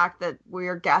of the fact that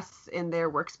we're guests in their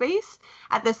workspace.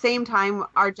 At the same time,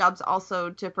 our job's also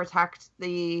to protect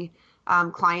the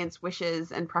client's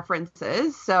wishes and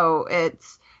preferences. So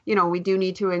it's, you know, we do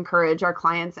need to encourage our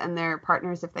clients and their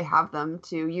partners, if they have them,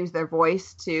 to use their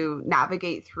voice to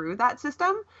navigate through that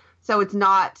system. So it's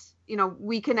not, you know,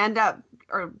 we can end up,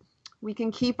 or we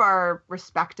can keep our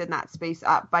respect in that space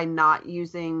up by not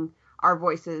using our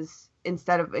voices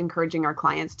instead of encouraging our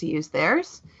clients to use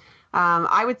theirs.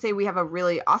 I would say we have a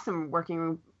really awesome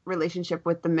working relationship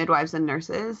with the midwives and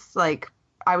nurses. Like,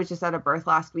 I was just at a birth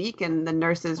last week and the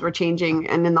nurses were changing,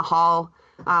 and in the hall,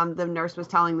 the nurse was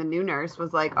telling the new nurse,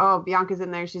 was like, oh, Bianca's in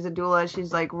there. She's a doula.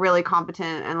 She's like really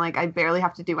competent. And like, I barely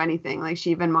have to do anything. Like, she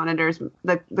even monitors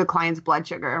the client's blood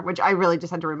sugar, which I really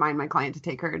just had to remind my client to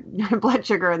take her blood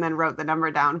sugar and then wrote the number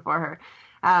down for her.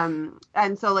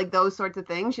 And so like those sorts of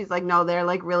things, she's like, no, they're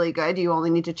like really good. You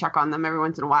only need to check on them every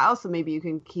once in a while. So maybe you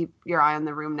can keep your eye on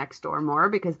the room next door more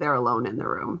because they're alone in the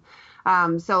room.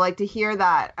 So like to hear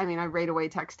that, I mean, I right away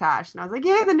text Tash and I was like,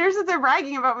 yeah, the nurses are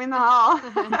bragging about me in the hall.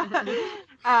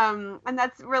 And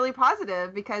that's really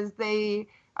positive because they,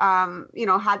 you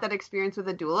know, had that experience with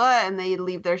a doula and they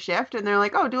leave their shift and they're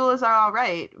like, oh, doulas are all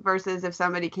right. Versus if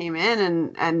somebody came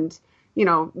in and, you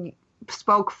know,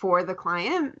 spoke for the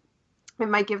client, it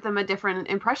might give them a different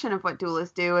impression of what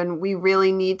doulas do. And we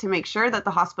really need to make sure that the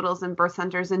hospitals and birth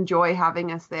centers enjoy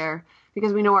having us there,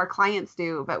 because we know our clients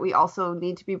do, but we also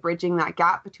need to be bridging that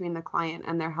gap between the client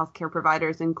and their healthcare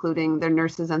providers, including their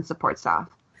nurses and support staff.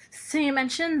 So you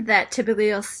mentioned that typically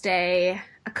you'll stay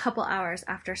a couple hours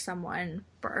after someone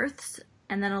births.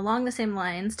 And then along the same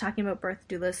lines, talking about birth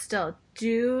doulas still,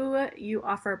 do you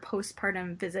offer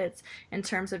postpartum visits in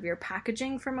terms of your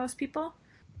packaging for most people?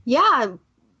 Yeah.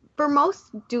 For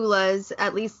most doulas,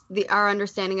 at least our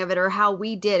understanding of it or how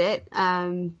we did it,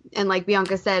 and like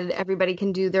Bianca said, everybody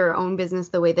can do their own business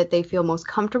the way that they feel most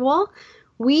comfortable.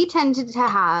 We tended to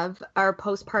have our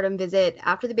postpartum visit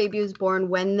after the baby was born,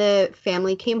 when the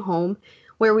family came home,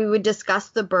 where we would discuss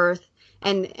the birth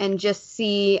and just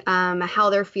see how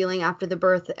they're feeling after the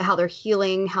birth, how they're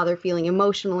healing, how they're feeling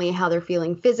emotionally, how they're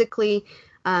feeling physically.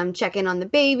 Check in on the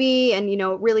baby and, you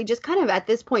know, really just kind of at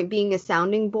this point being a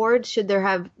sounding board should there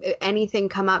have anything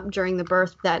come up during the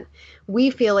birth that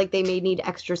we feel like they may need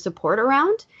extra support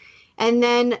around. And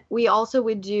then we also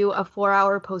would do a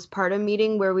 4-hour postpartum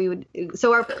meeting where we would,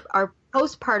 so our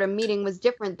postpartum meeting was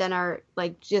different than our,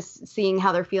 like, just seeing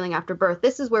how they're feeling after birth.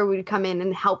 This is where we would come in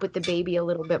and help with the baby a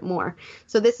little bit more.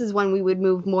 So this is when we would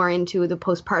move more into the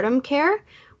postpartum care,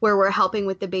 where we're helping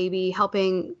with the baby,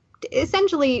 helping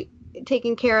essentially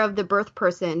taking care of the birth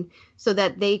person so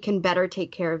that they can better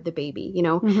take care of the baby. You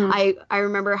know, I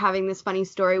remember having this funny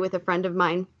story with a friend of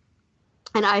mine,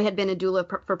 and I had been a doula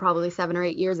for probably 7 or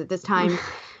 8 years at this time.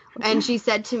 And she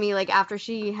said to me, like, after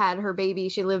she had her baby,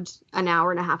 she lived an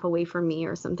hour and a half away from me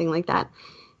or something like that.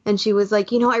 And she was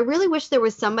like, I really wish there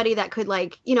was somebody that could,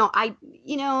 like, I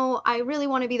really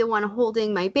want to be the one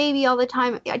holding my baby all the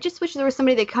time. I just wish there was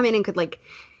somebody that come in and could, like,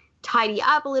 tidy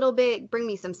up a little bit, bring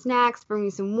me some snacks, bring me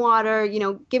some water,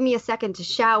 give me a second to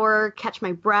shower, catch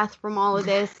my breath from all of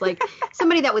this. Like,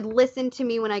 somebody that would listen to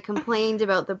me when I complained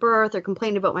about the birth or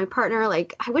complained about my partner.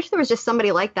 Like, I wish there was just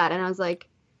somebody like that. And I was like,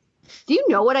 do you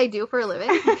know what I do for a living?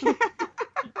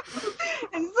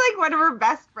 It's like one of her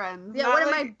best friends. Yeah, one of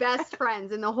my best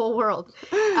friends in the whole world.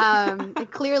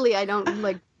 Clearly, I don't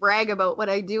like brag about what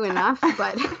I do enough,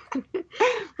 but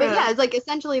yeah, it's like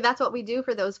essentially that's what we do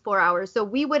for those 4 hours. So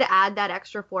we would add that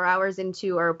extra 4 hours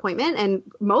into our appointment, and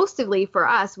mostly for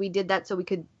us, we did that so we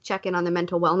could check in on the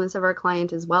mental wellness of our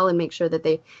client as well and make sure that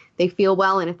they feel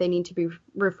well, and if they need to be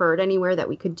referred anywhere, that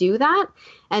we could do that.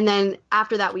 And then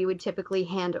after that, we would typically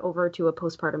hand over to a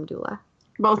postpartum doula.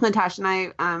 Both Natasha and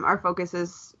I, our focus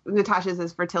is, Natasha's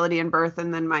is fertility and birth,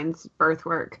 and then mine's birth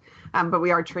work. But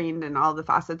we are trained in all the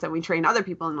facets, and we train other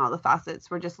people in all the facets.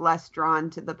 We're just less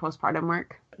drawn to the postpartum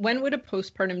work. When would a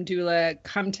postpartum doula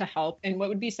come to help, and what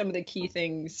would be some of the key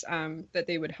things that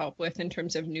they would help with in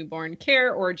terms of newborn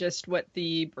care or just what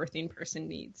the birthing person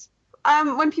needs?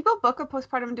 When people book a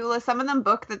postpartum doula, some of them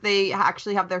book that they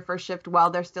actually have their first shift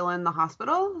while they're still in the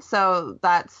hospital. So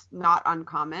that's not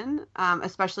uncommon,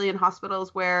 especially in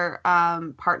hospitals where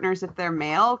partners, if they're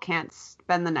male, can't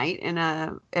spend the night in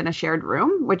a shared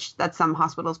room, which that's some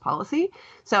hospitals' policy.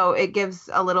 So it gives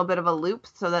a little bit of a loop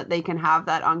so that they can have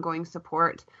that ongoing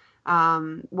support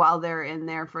while they're in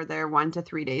there for their 1 to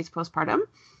 3 days postpartum.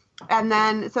 And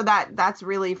then, so that's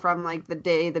really from like the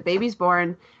day the baby's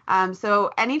born. So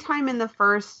anytime in the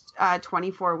first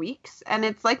 24 weeks, and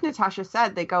it's like Natasha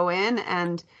said, they go in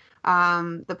and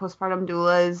the postpartum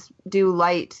doulas do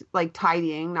light, like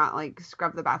tidying, not like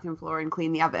scrub the bathroom floor and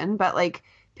clean the oven, but like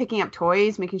picking up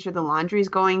toys, making sure the laundry's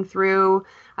going through,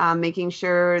 making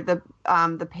sure the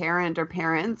parent or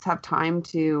parents have time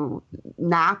to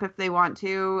nap if they want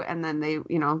to. And then they,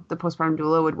 the postpartum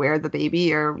doula would wear the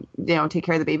baby or, take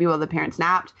care of the baby while the parents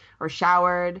napped or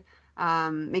showered,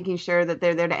 making sure that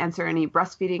they're there to answer any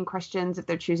breastfeeding questions if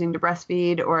they're choosing to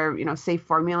breastfeed or, safe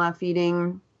formula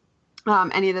feeding.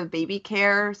 Any of the baby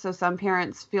care. So some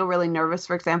parents feel really nervous,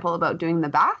 for example, about doing the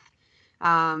bath.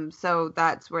 So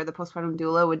that's where the postpartum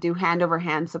doula would do hand over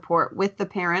hand support with the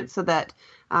parents so that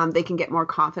they can get more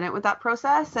confident with that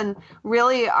process. And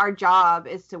really our job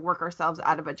is to work ourselves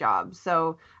out of a job.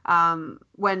 So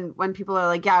when people are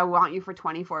like, yeah, I want you for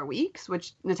 24 weeks,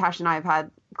 which Natasha and I have had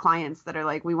clients that are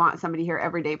like, we want somebody here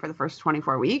every day for the first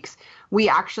 24 weeks. We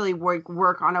actually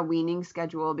work on a weaning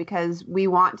schedule because we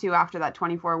want to, after that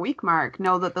 24-week mark,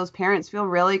 know that those parents feel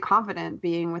really confident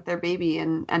being with their baby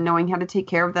and knowing how to take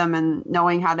care of them and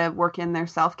knowing how to work in their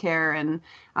self-care and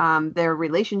their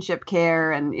relationship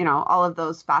care and, all of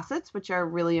those facets, which are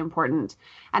really important.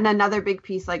 And another big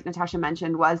piece, like Natasha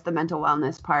mentioned, was the mental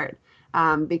wellness part.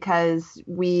 Because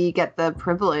we get the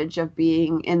privilege of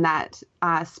being in that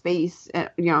space,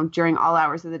 during all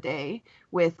hours of the day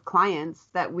with clients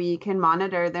that we can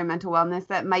monitor their mental wellness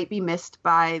that might be missed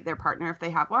by their partner if they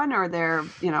have one or their,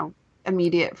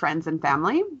 immediate friends and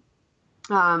family.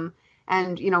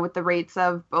 And, with the rates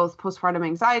of both postpartum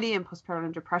anxiety and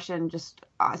postpartum depression just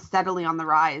steadily on the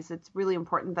rise, it's really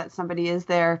important that somebody is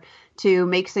there to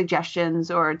make suggestions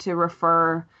or to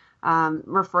refer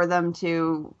them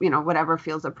to, whatever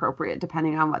feels appropriate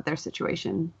depending on what their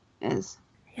situation is.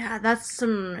 Yeah, that's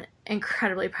some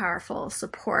incredibly powerful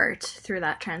support through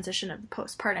that transition of the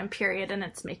postpartum period, and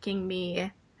it's making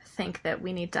me think that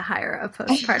we need to hire a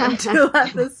postpartum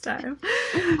doula this time.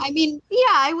 I mean,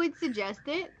 yeah, I would suggest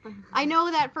it. I know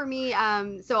that for me,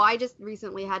 so I just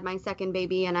recently had my second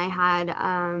baby and I had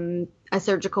a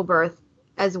surgical birth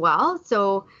as well.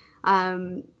 So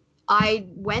I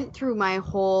went through my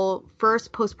whole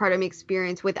first postpartum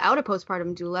experience without a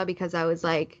postpartum doula because I was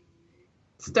like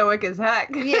stoic as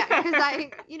heck. Yeah, because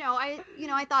I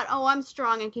thought, oh, I'm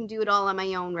strong and can do it all on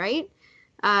my own, right?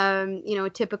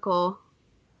 Typical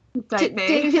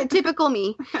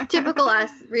me, typical us,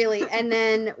 really. And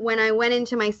then when I went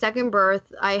into my second birth,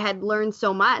 I had learned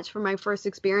so much from my first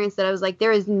experience that I was like,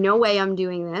 there is no way I'm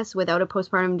doing this without a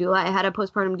postpartum doula. I had a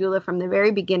postpartum doula from the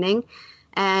very beginning.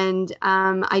 And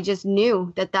I just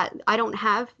knew that I don't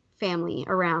have family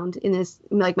around in this,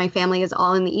 like my family is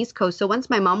all in the East Coast. So once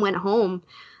my mom went home,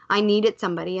 I needed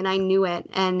somebody and I knew it,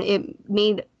 and it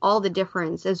made all the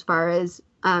difference as far as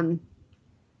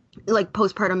like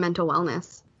postpartum mental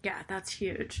wellness. Yeah, that's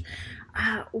huge.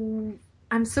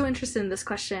 I'm so interested in this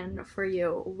question for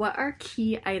you. What are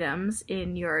key items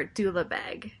in your doula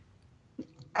bag?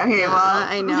 Okay, well,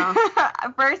 I know.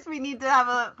 First, we need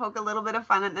to poke a little bit of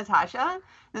fun at Natasha.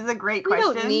 This is a great We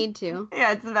question. don't need to.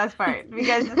 Yeah, it's the best part.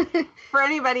 Because for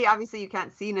anybody, obviously you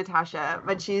can't see Natasha,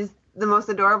 but she's the most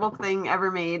adorable thing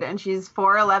ever made. And she's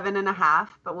 4'11" and a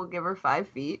half, but we'll give her 5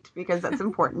 feet because that's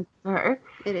important to her.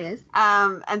 It is.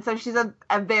 And so she's a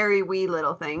very wee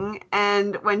little thing.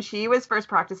 And when she was first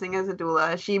practicing as a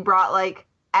doula, she brought like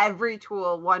every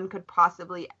tool one could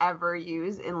possibly ever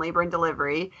use in labor and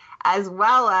delivery, as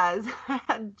well as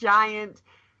a giant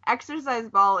exercise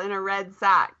ball in a red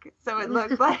sack. So it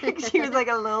looked like she was like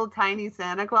a little tiny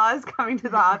Santa Claus coming to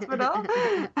the hospital,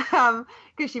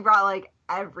 because she brought like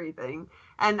everything.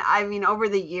 And I mean, over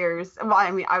the years, well,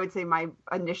 I mean, I would say my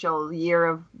initial year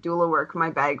of doula work, my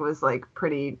bag was like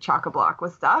pretty chock-a-block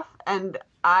with stuff. And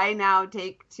I now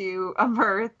take to a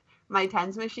birth my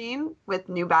TENS machine with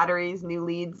new batteries, new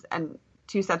leads, and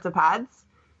 2 sets of pads,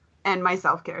 and my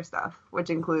self-care stuff, which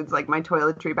includes like my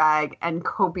toiletry bag and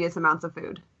copious amounts of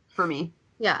food for me.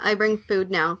 Yeah, I bring food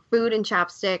now. Food and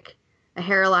chapstick, a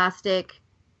hair elastic.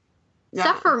 Yeah.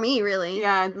 Stuff for me, really.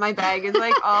 Yeah, my bag is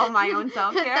like all my own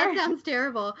self-care. That sounds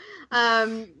terrible.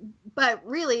 But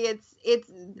really,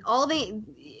 it's all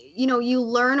you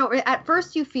learn. At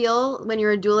first, you feel when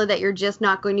you're a doula that you're just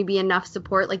not going to be enough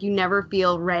support. Like you never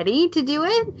feel ready to do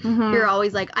it. Mm-hmm. You're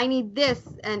always like, I need this,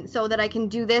 and so that I can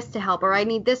do this to help, or I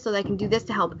need this so that I can do this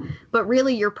to help. But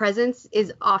really, your presence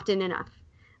is often enough.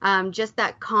 Just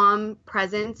that calm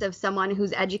presence of someone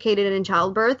who's educated in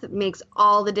childbirth makes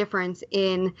all the difference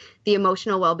in the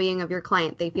emotional well-being of your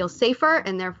client. They feel safer,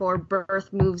 and therefore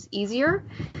birth moves easier.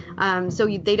 So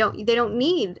they don't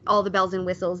need all the bells and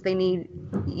whistles. They need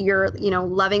your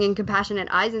loving and compassionate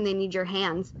eyes, and they need your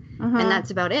hands, and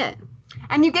that's about it.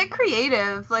 And you get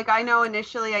creative. Like I know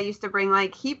initially I used to bring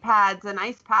like heat pads and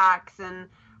ice packs and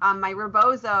my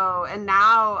Rebozo, and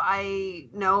now I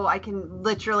know I can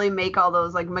literally make all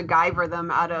those, like MacGyver them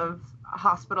out of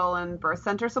hospital and birth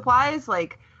center supplies,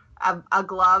 like a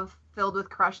glove filled with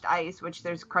crushed ice, which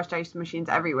there's crushed ice machines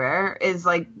everywhere, is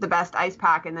like the best ice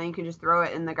pack, and then you can just throw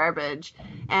it in the garbage.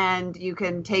 And you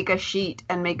can take a sheet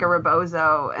and make a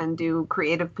Rebozo and do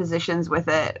creative positions with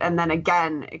it, and then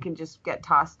again it can just get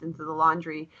tossed into the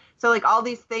laundry. So like all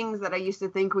these things that I used to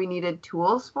think we needed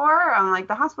tools for, I'm like,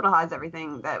 the hospital has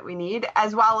everything that we need,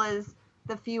 as well as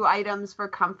the few items for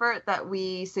comfort that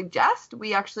we suggest.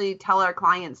 We actually tell our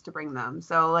clients to bring them.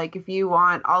 So like if you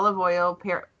want olive oil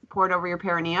poured over your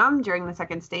perineum during the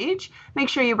second stage, make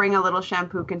sure you bring a little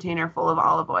shampoo container full of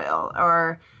olive oil.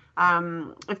 Or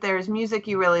if there's music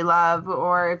you really love,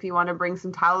 or if you want to bring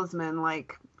some talisman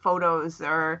like photos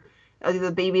or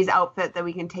the baby's outfit that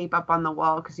we can tape up on the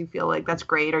wall because you feel like that's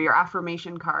great, or your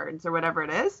affirmation cards or whatever it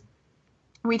is,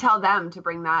 we tell them to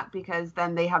bring that, because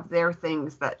then they have their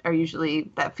things that are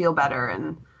usually that feel better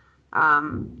and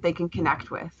they can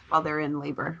connect with while they're in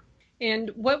labor.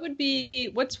 And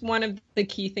what's one of the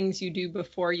key things you do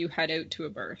before you head out to a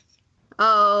birth?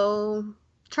 Oh,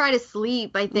 try to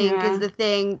sleep, I think, is the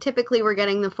thing. Typically, we're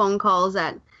getting the phone calls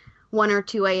at 1 or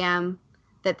 2 a.m.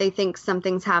 that they think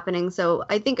something's happening. So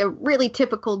I think a really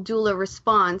typical doula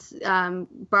response,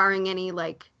 barring any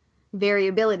like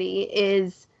variability,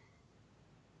 is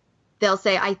they'll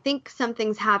say, I think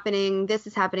something's happening, this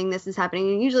is happening, this is happening.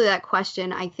 And usually that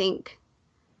question, I think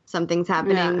something's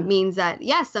happening, means that,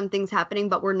 yes, something's happening,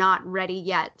 but we're not ready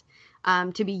yet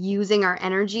to be using our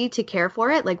energy to care for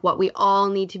it. Like what we all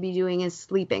need to be doing is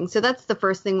sleeping. So that's the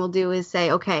first thing we'll do, is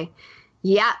say, okay,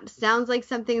 yeah, sounds like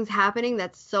something's happening.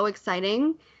 That's so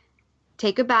exciting.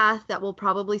 Take a bath. That will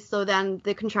probably slow down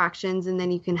the contractions, and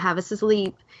then you can have a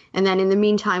sleep. And then in the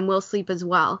meantime, we'll sleep as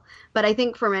well. But I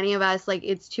think for many of us, like,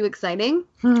 it's too exciting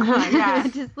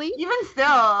to sleep. Even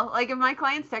still, like if my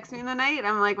clients text me in the night,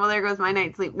 I'm like, well, there goes my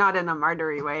night's sleep. Not in a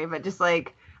martyry way, but just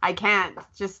like I can't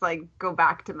just like go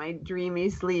back to my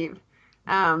dreamy sleep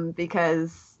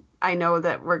because I know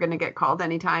that we're going to get called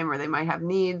anytime, or they might have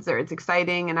needs, or it's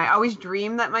exciting. And I always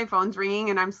dream that my phone's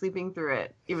ringing and I'm sleeping through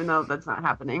it, even though that's not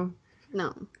happening.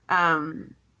 No.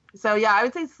 So yeah, I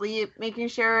would say sleep, making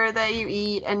sure that you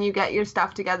eat and you get your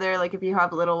stuff together. Like if you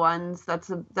have little ones, that's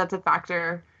a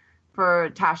factor for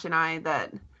Tash and I,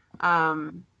 that,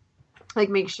 like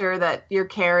make sure that your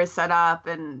care is set up,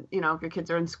 and, you know, if your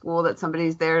kids are in school, that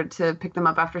somebody's there to pick them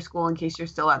up after school in case you're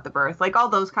still at the birth. Like all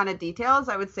those kind of details,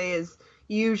 I would say, is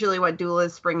usually what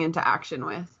doulas spring into action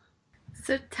with.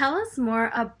 So tell us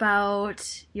more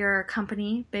about your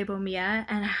company, Babomia,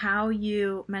 and how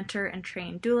you mentor and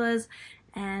train doulas,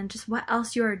 and just what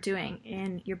else you are doing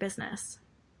in your business.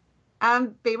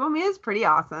 Babomia is pretty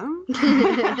awesome. No,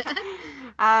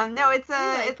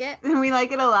 we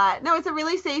like it a lot. No, it's a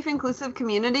really safe, inclusive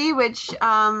community, which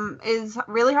is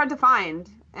really hard to find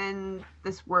in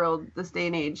this world, this day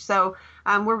and age. So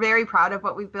we're very proud of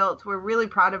what we've built. We're really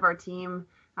proud of our team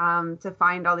to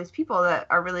find all these people that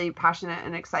are really passionate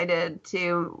and excited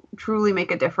to truly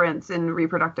make a difference in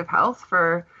reproductive health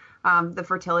for the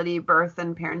fertility, birth,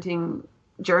 and parenting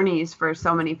journeys for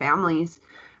so many families.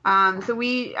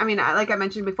 Like I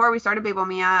mentioned before, we started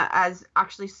Babomia as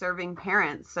actually serving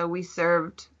parents. So we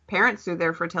served parents through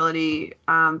their fertility,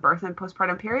 birth, and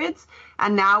postpartum periods.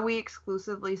 And now we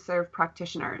exclusively serve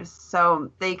practitioners.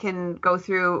 So they can go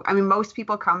through, most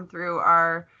people come through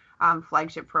our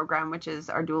flagship program, which is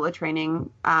our doula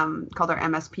training called our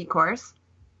MSP course.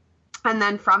 And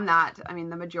then from that,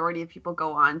 the majority of people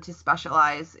go on to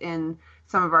specialize in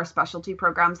some of our specialty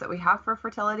programs that we have for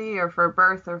fertility or for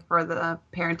birth or for the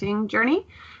parenting journey.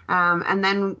 And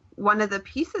then one of the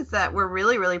pieces that we're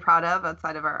really, really proud of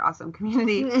outside of our awesome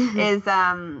community is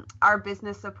our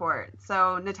business support.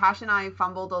 So Natasha and I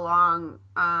fumbled along.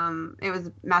 It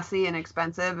was messy and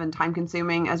expensive and time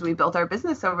consuming as we built our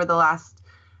business over the last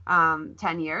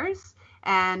 10 years.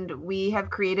 And we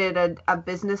have created a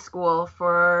business school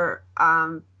for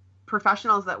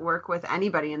professionals that work with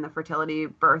anybody in the fertility,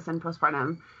 birth, and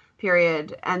postpartum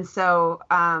period. And so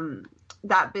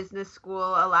that business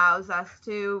school allows us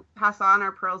to pass on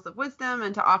our pearls of wisdom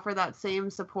and to offer that same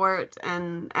support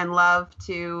and love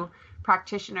to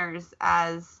practitioners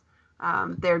as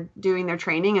they're doing their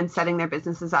training and setting their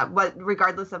businesses up,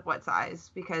 regardless of what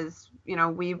size, because,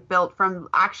 we built from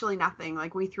actually nothing.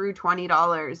 Like we threw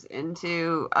 $20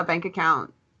 into a bank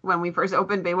account when we first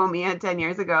opened Babomia 10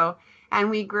 years ago, and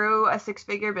we grew a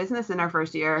 6-figure business in our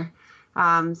first year.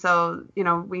 So,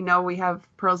 we know we have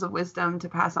pearls of wisdom to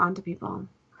pass on to people.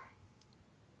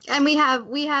 And we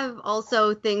have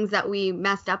also things that we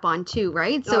messed up on too,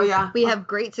 right? So we have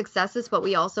great successes, but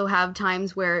we also have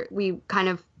times where we kind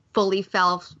of fully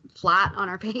fell flat on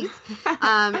our face.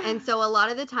 And so a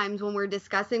lot of the times when we're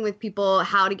discussing with people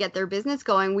how to get their business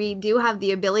going, we do have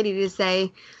the ability to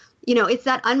say, it's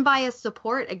that unbiased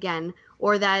support again,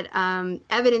 or that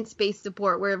evidence-based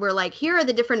support where we're like, here are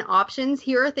the different options.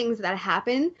 Here are things that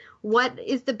happen. What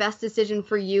is the best decision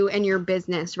for you and your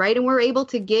business, right? And we're able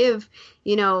to give,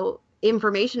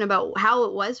 information about how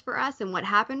it was for us and what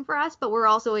happened for us, but we're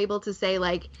also able to say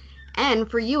like,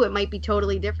 and for you, it might be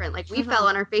totally different. Like we fell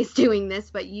on our face doing this,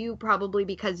 but you probably,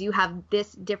 because you have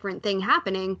this different thing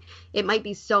happening, it might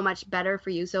be so much better for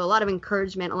you. So a lot of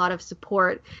encouragement, a lot of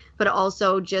support, but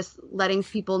also just letting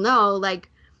people know, like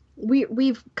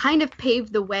we've kind of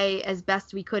paved the way as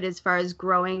best we could as far as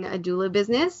growing a doula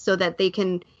business so that they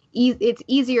can, it's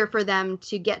easier for them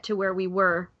to get to where we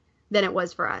were than it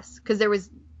was for us, because there was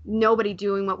nobody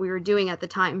doing what we were doing at the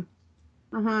time.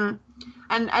 Mm-hmm.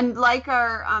 And like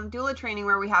our doula training,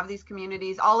 where we have these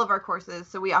communities, all of our courses,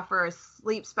 so we offer a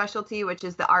sleep specialty, which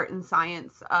is the art and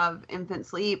science of infant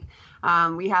sleep.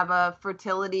 We have a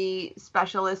fertility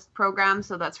specialist program,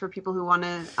 so that's for people who want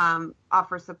to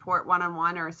offer support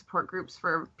one-on-one or support groups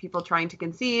for people trying to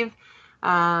conceive.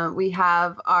 We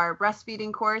have our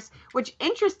breastfeeding course, which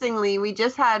interestingly, we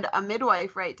just had a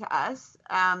midwife write to us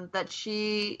that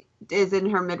she is in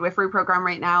her midwifery program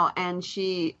right now, and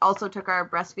she also took our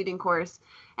breastfeeding course.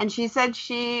 And she said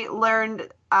she learned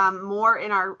more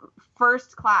in our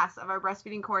first class of our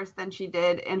breastfeeding course than she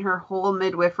did in her whole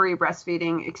midwifery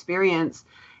breastfeeding experience.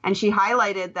 And she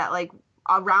highlighted that, like,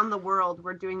 around the world,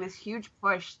 we're doing this huge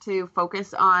push to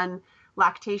focus on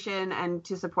lactation and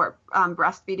to support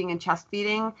breastfeeding and chest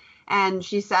feeding. And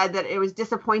she said that it was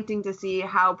disappointing to see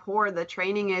how poor the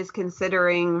training is,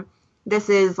 considering this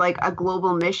is like a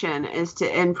global mission, is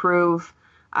to improve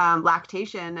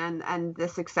lactation and the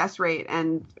success rate.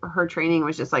 And her training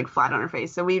was just like flat on her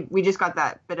face. So we just got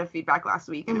that bit of feedback last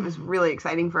week, and it was really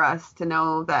exciting for us to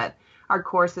know that our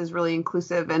course is really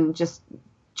inclusive and just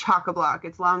chock-a-block.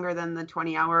 It's longer than the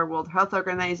 20-hour World Health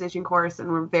Organization course, and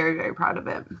we're very, very proud of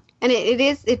it. And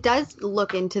it does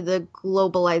look into the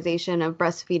globalization of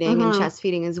breastfeeding and chest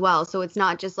feeding as well. So it's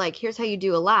not just like, here's how you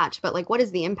do a latch, but like, what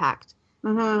is the impact?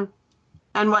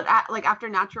 And what, like, after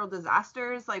natural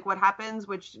disasters, like what happens,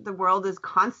 which the world is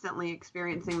constantly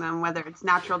experiencing them, whether it's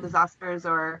natural disasters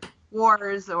or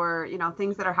wars or,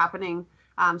 things that are happening.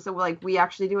 So like we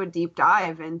actually do a deep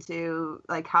dive into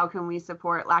like, how can we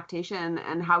support lactation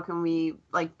and how can we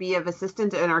like be of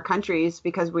assistance in our countries,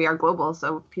 because we are global.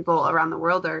 So people around the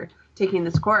world are taking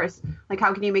this course. Like,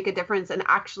 how can you make a difference and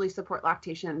actually support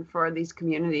lactation for these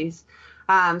communities?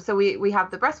 So we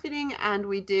have the breastfeeding, and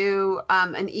we do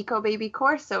an eco baby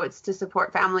course. So it's to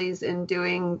support families in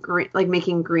doing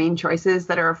making green choices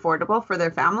that are affordable for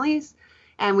their families.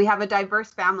 And we have a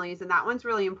diverse families, and that one's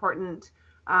really important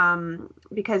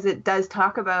because it does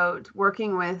talk about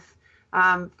working with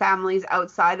families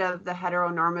outside of the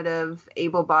heteronormative,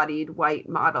 able-bodied white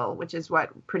model, which is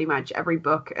what pretty much every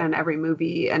book and every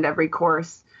movie and every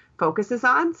course focuses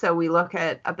on. So we look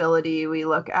at ability, we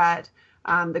look at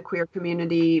the queer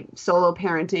community, solo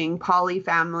parenting, poly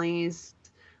families,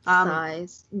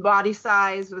 body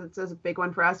size, which is a big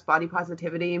one for us, body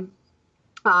positivity,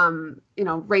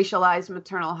 racialized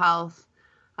maternal health.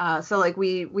 So like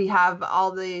we have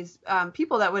all these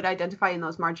people that would identify in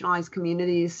those marginalized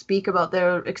communities speak about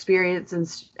their experience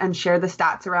and share the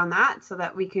stats around that, so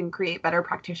that we can create better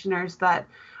practitioners that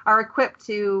are equipped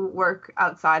to work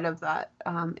outside of that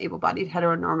able-bodied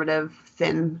heteronormative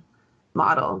thin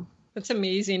model. That's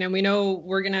amazing. And we know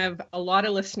we're going to have a lot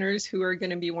of listeners who are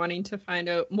going to be wanting to find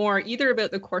out more either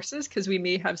about the courses, because we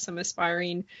may have some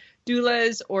aspiring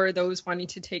doulas or those wanting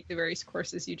to take the various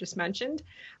courses you just mentioned.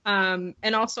 And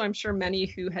also, I'm sure many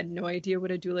who had no idea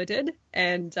what a doula did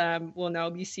and will now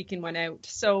be seeking one out.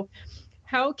 So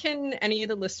how can any of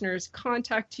the listeners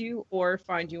contact you or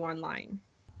find you online?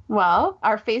 Well,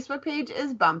 our Facebook page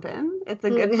is bumping. It's a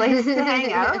good place to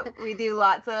hang out. We do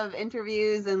lots of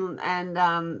interviews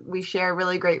and we share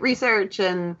really great research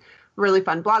and really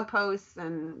fun blog posts.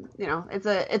 And,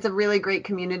 it's a really great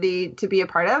community to be a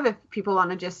part of if people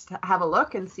want to just have a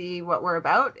look and see what we're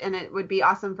about. And it would be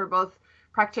awesome for both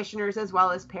practitioners as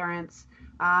well as parents,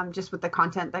 just with the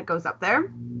content that goes up there.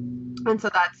 And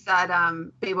so that's at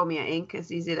Babel Mia Inc.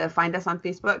 It's easy to find us on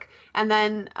Facebook. And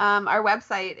then our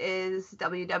website is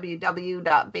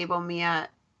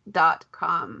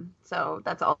www.babelmia.com. So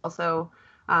that's also,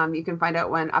 you can find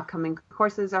out when upcoming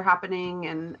courses are happening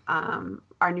and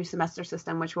our new semester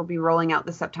system, which will be rolling out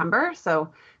this September. So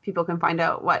people can find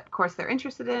out what course they're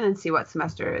interested in and see what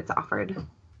semester it's offered.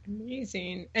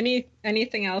 Amazing.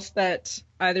 Anything else that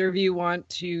either of you want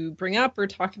to bring up or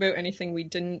talk about, anything we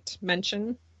didn't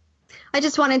mention? I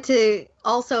just wanted to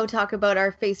also talk about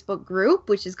our Facebook group,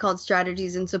 which is called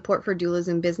Strategies and Support for Doulas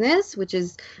in Business, which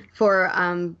is for,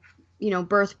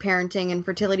 birth, parenting, and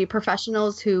fertility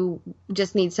professionals who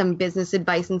just need some business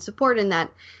advice and support in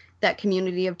that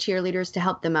community of cheerleaders to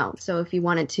help them out. So if you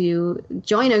wanted to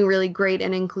join a really great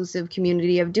and inclusive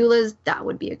community of doulas, that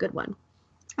would be a good one.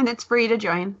 And it's free to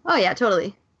join. Oh, yeah,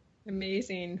 totally.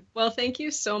 Amazing. Well, thank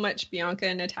you so much, Bianca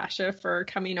and Natasha, for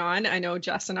coming on. I know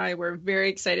Jess and I were very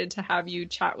excited to have you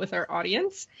chat with our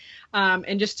audience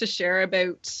and just to share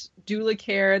about doula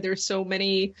care. There's so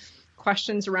many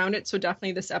questions around it. So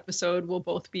definitely this episode we'll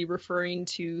both be referring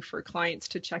to for clients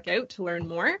to check out to learn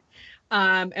more.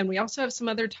 And we also have some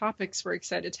other topics we're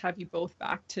excited to have you both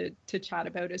back to chat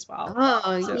about as well.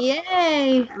 Oh,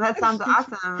 yay. That sounds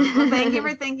awesome. Well, thank you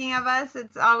for thinking of us.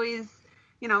 It's always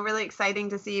really exciting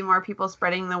to see more people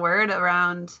spreading the word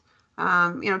around,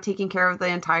 taking care of the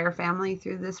entire family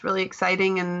through this really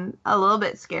exciting and a little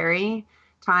bit scary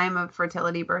time of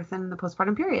fertility, birth, and the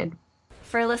postpartum period.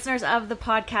 For listeners of the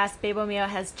podcast, Babel Mia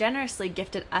has generously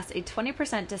gifted us a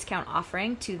 20% discount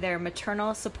offering to their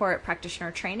maternal support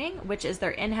practitioner training, which is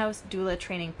their in-house doula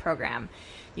training program.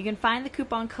 You can find the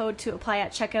coupon code to apply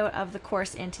at checkout of the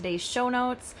course in today's show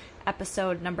notes,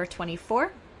 episode number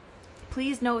 24.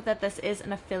 Please note that this is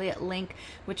an affiliate link,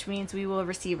 which means we will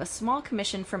receive a small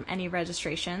commission from any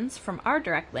registrations from our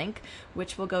direct link,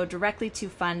 which will go directly to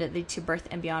fund the To Birth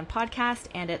and Beyond podcast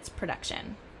and its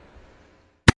production.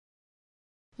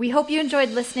 We hope you enjoyed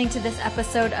listening to this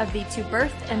episode of the To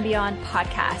Birth and Beyond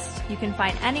podcast. You can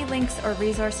find any links or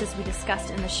resources we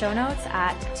discussed in the show notes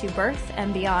at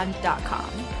tobirthandbeyond.com.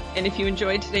 And if you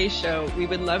enjoyed today's show, we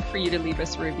would love for you to leave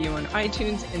us a review on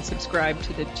iTunes and subscribe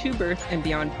to the To Birth and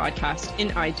Beyond podcast in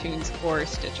iTunes or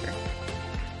Stitcher.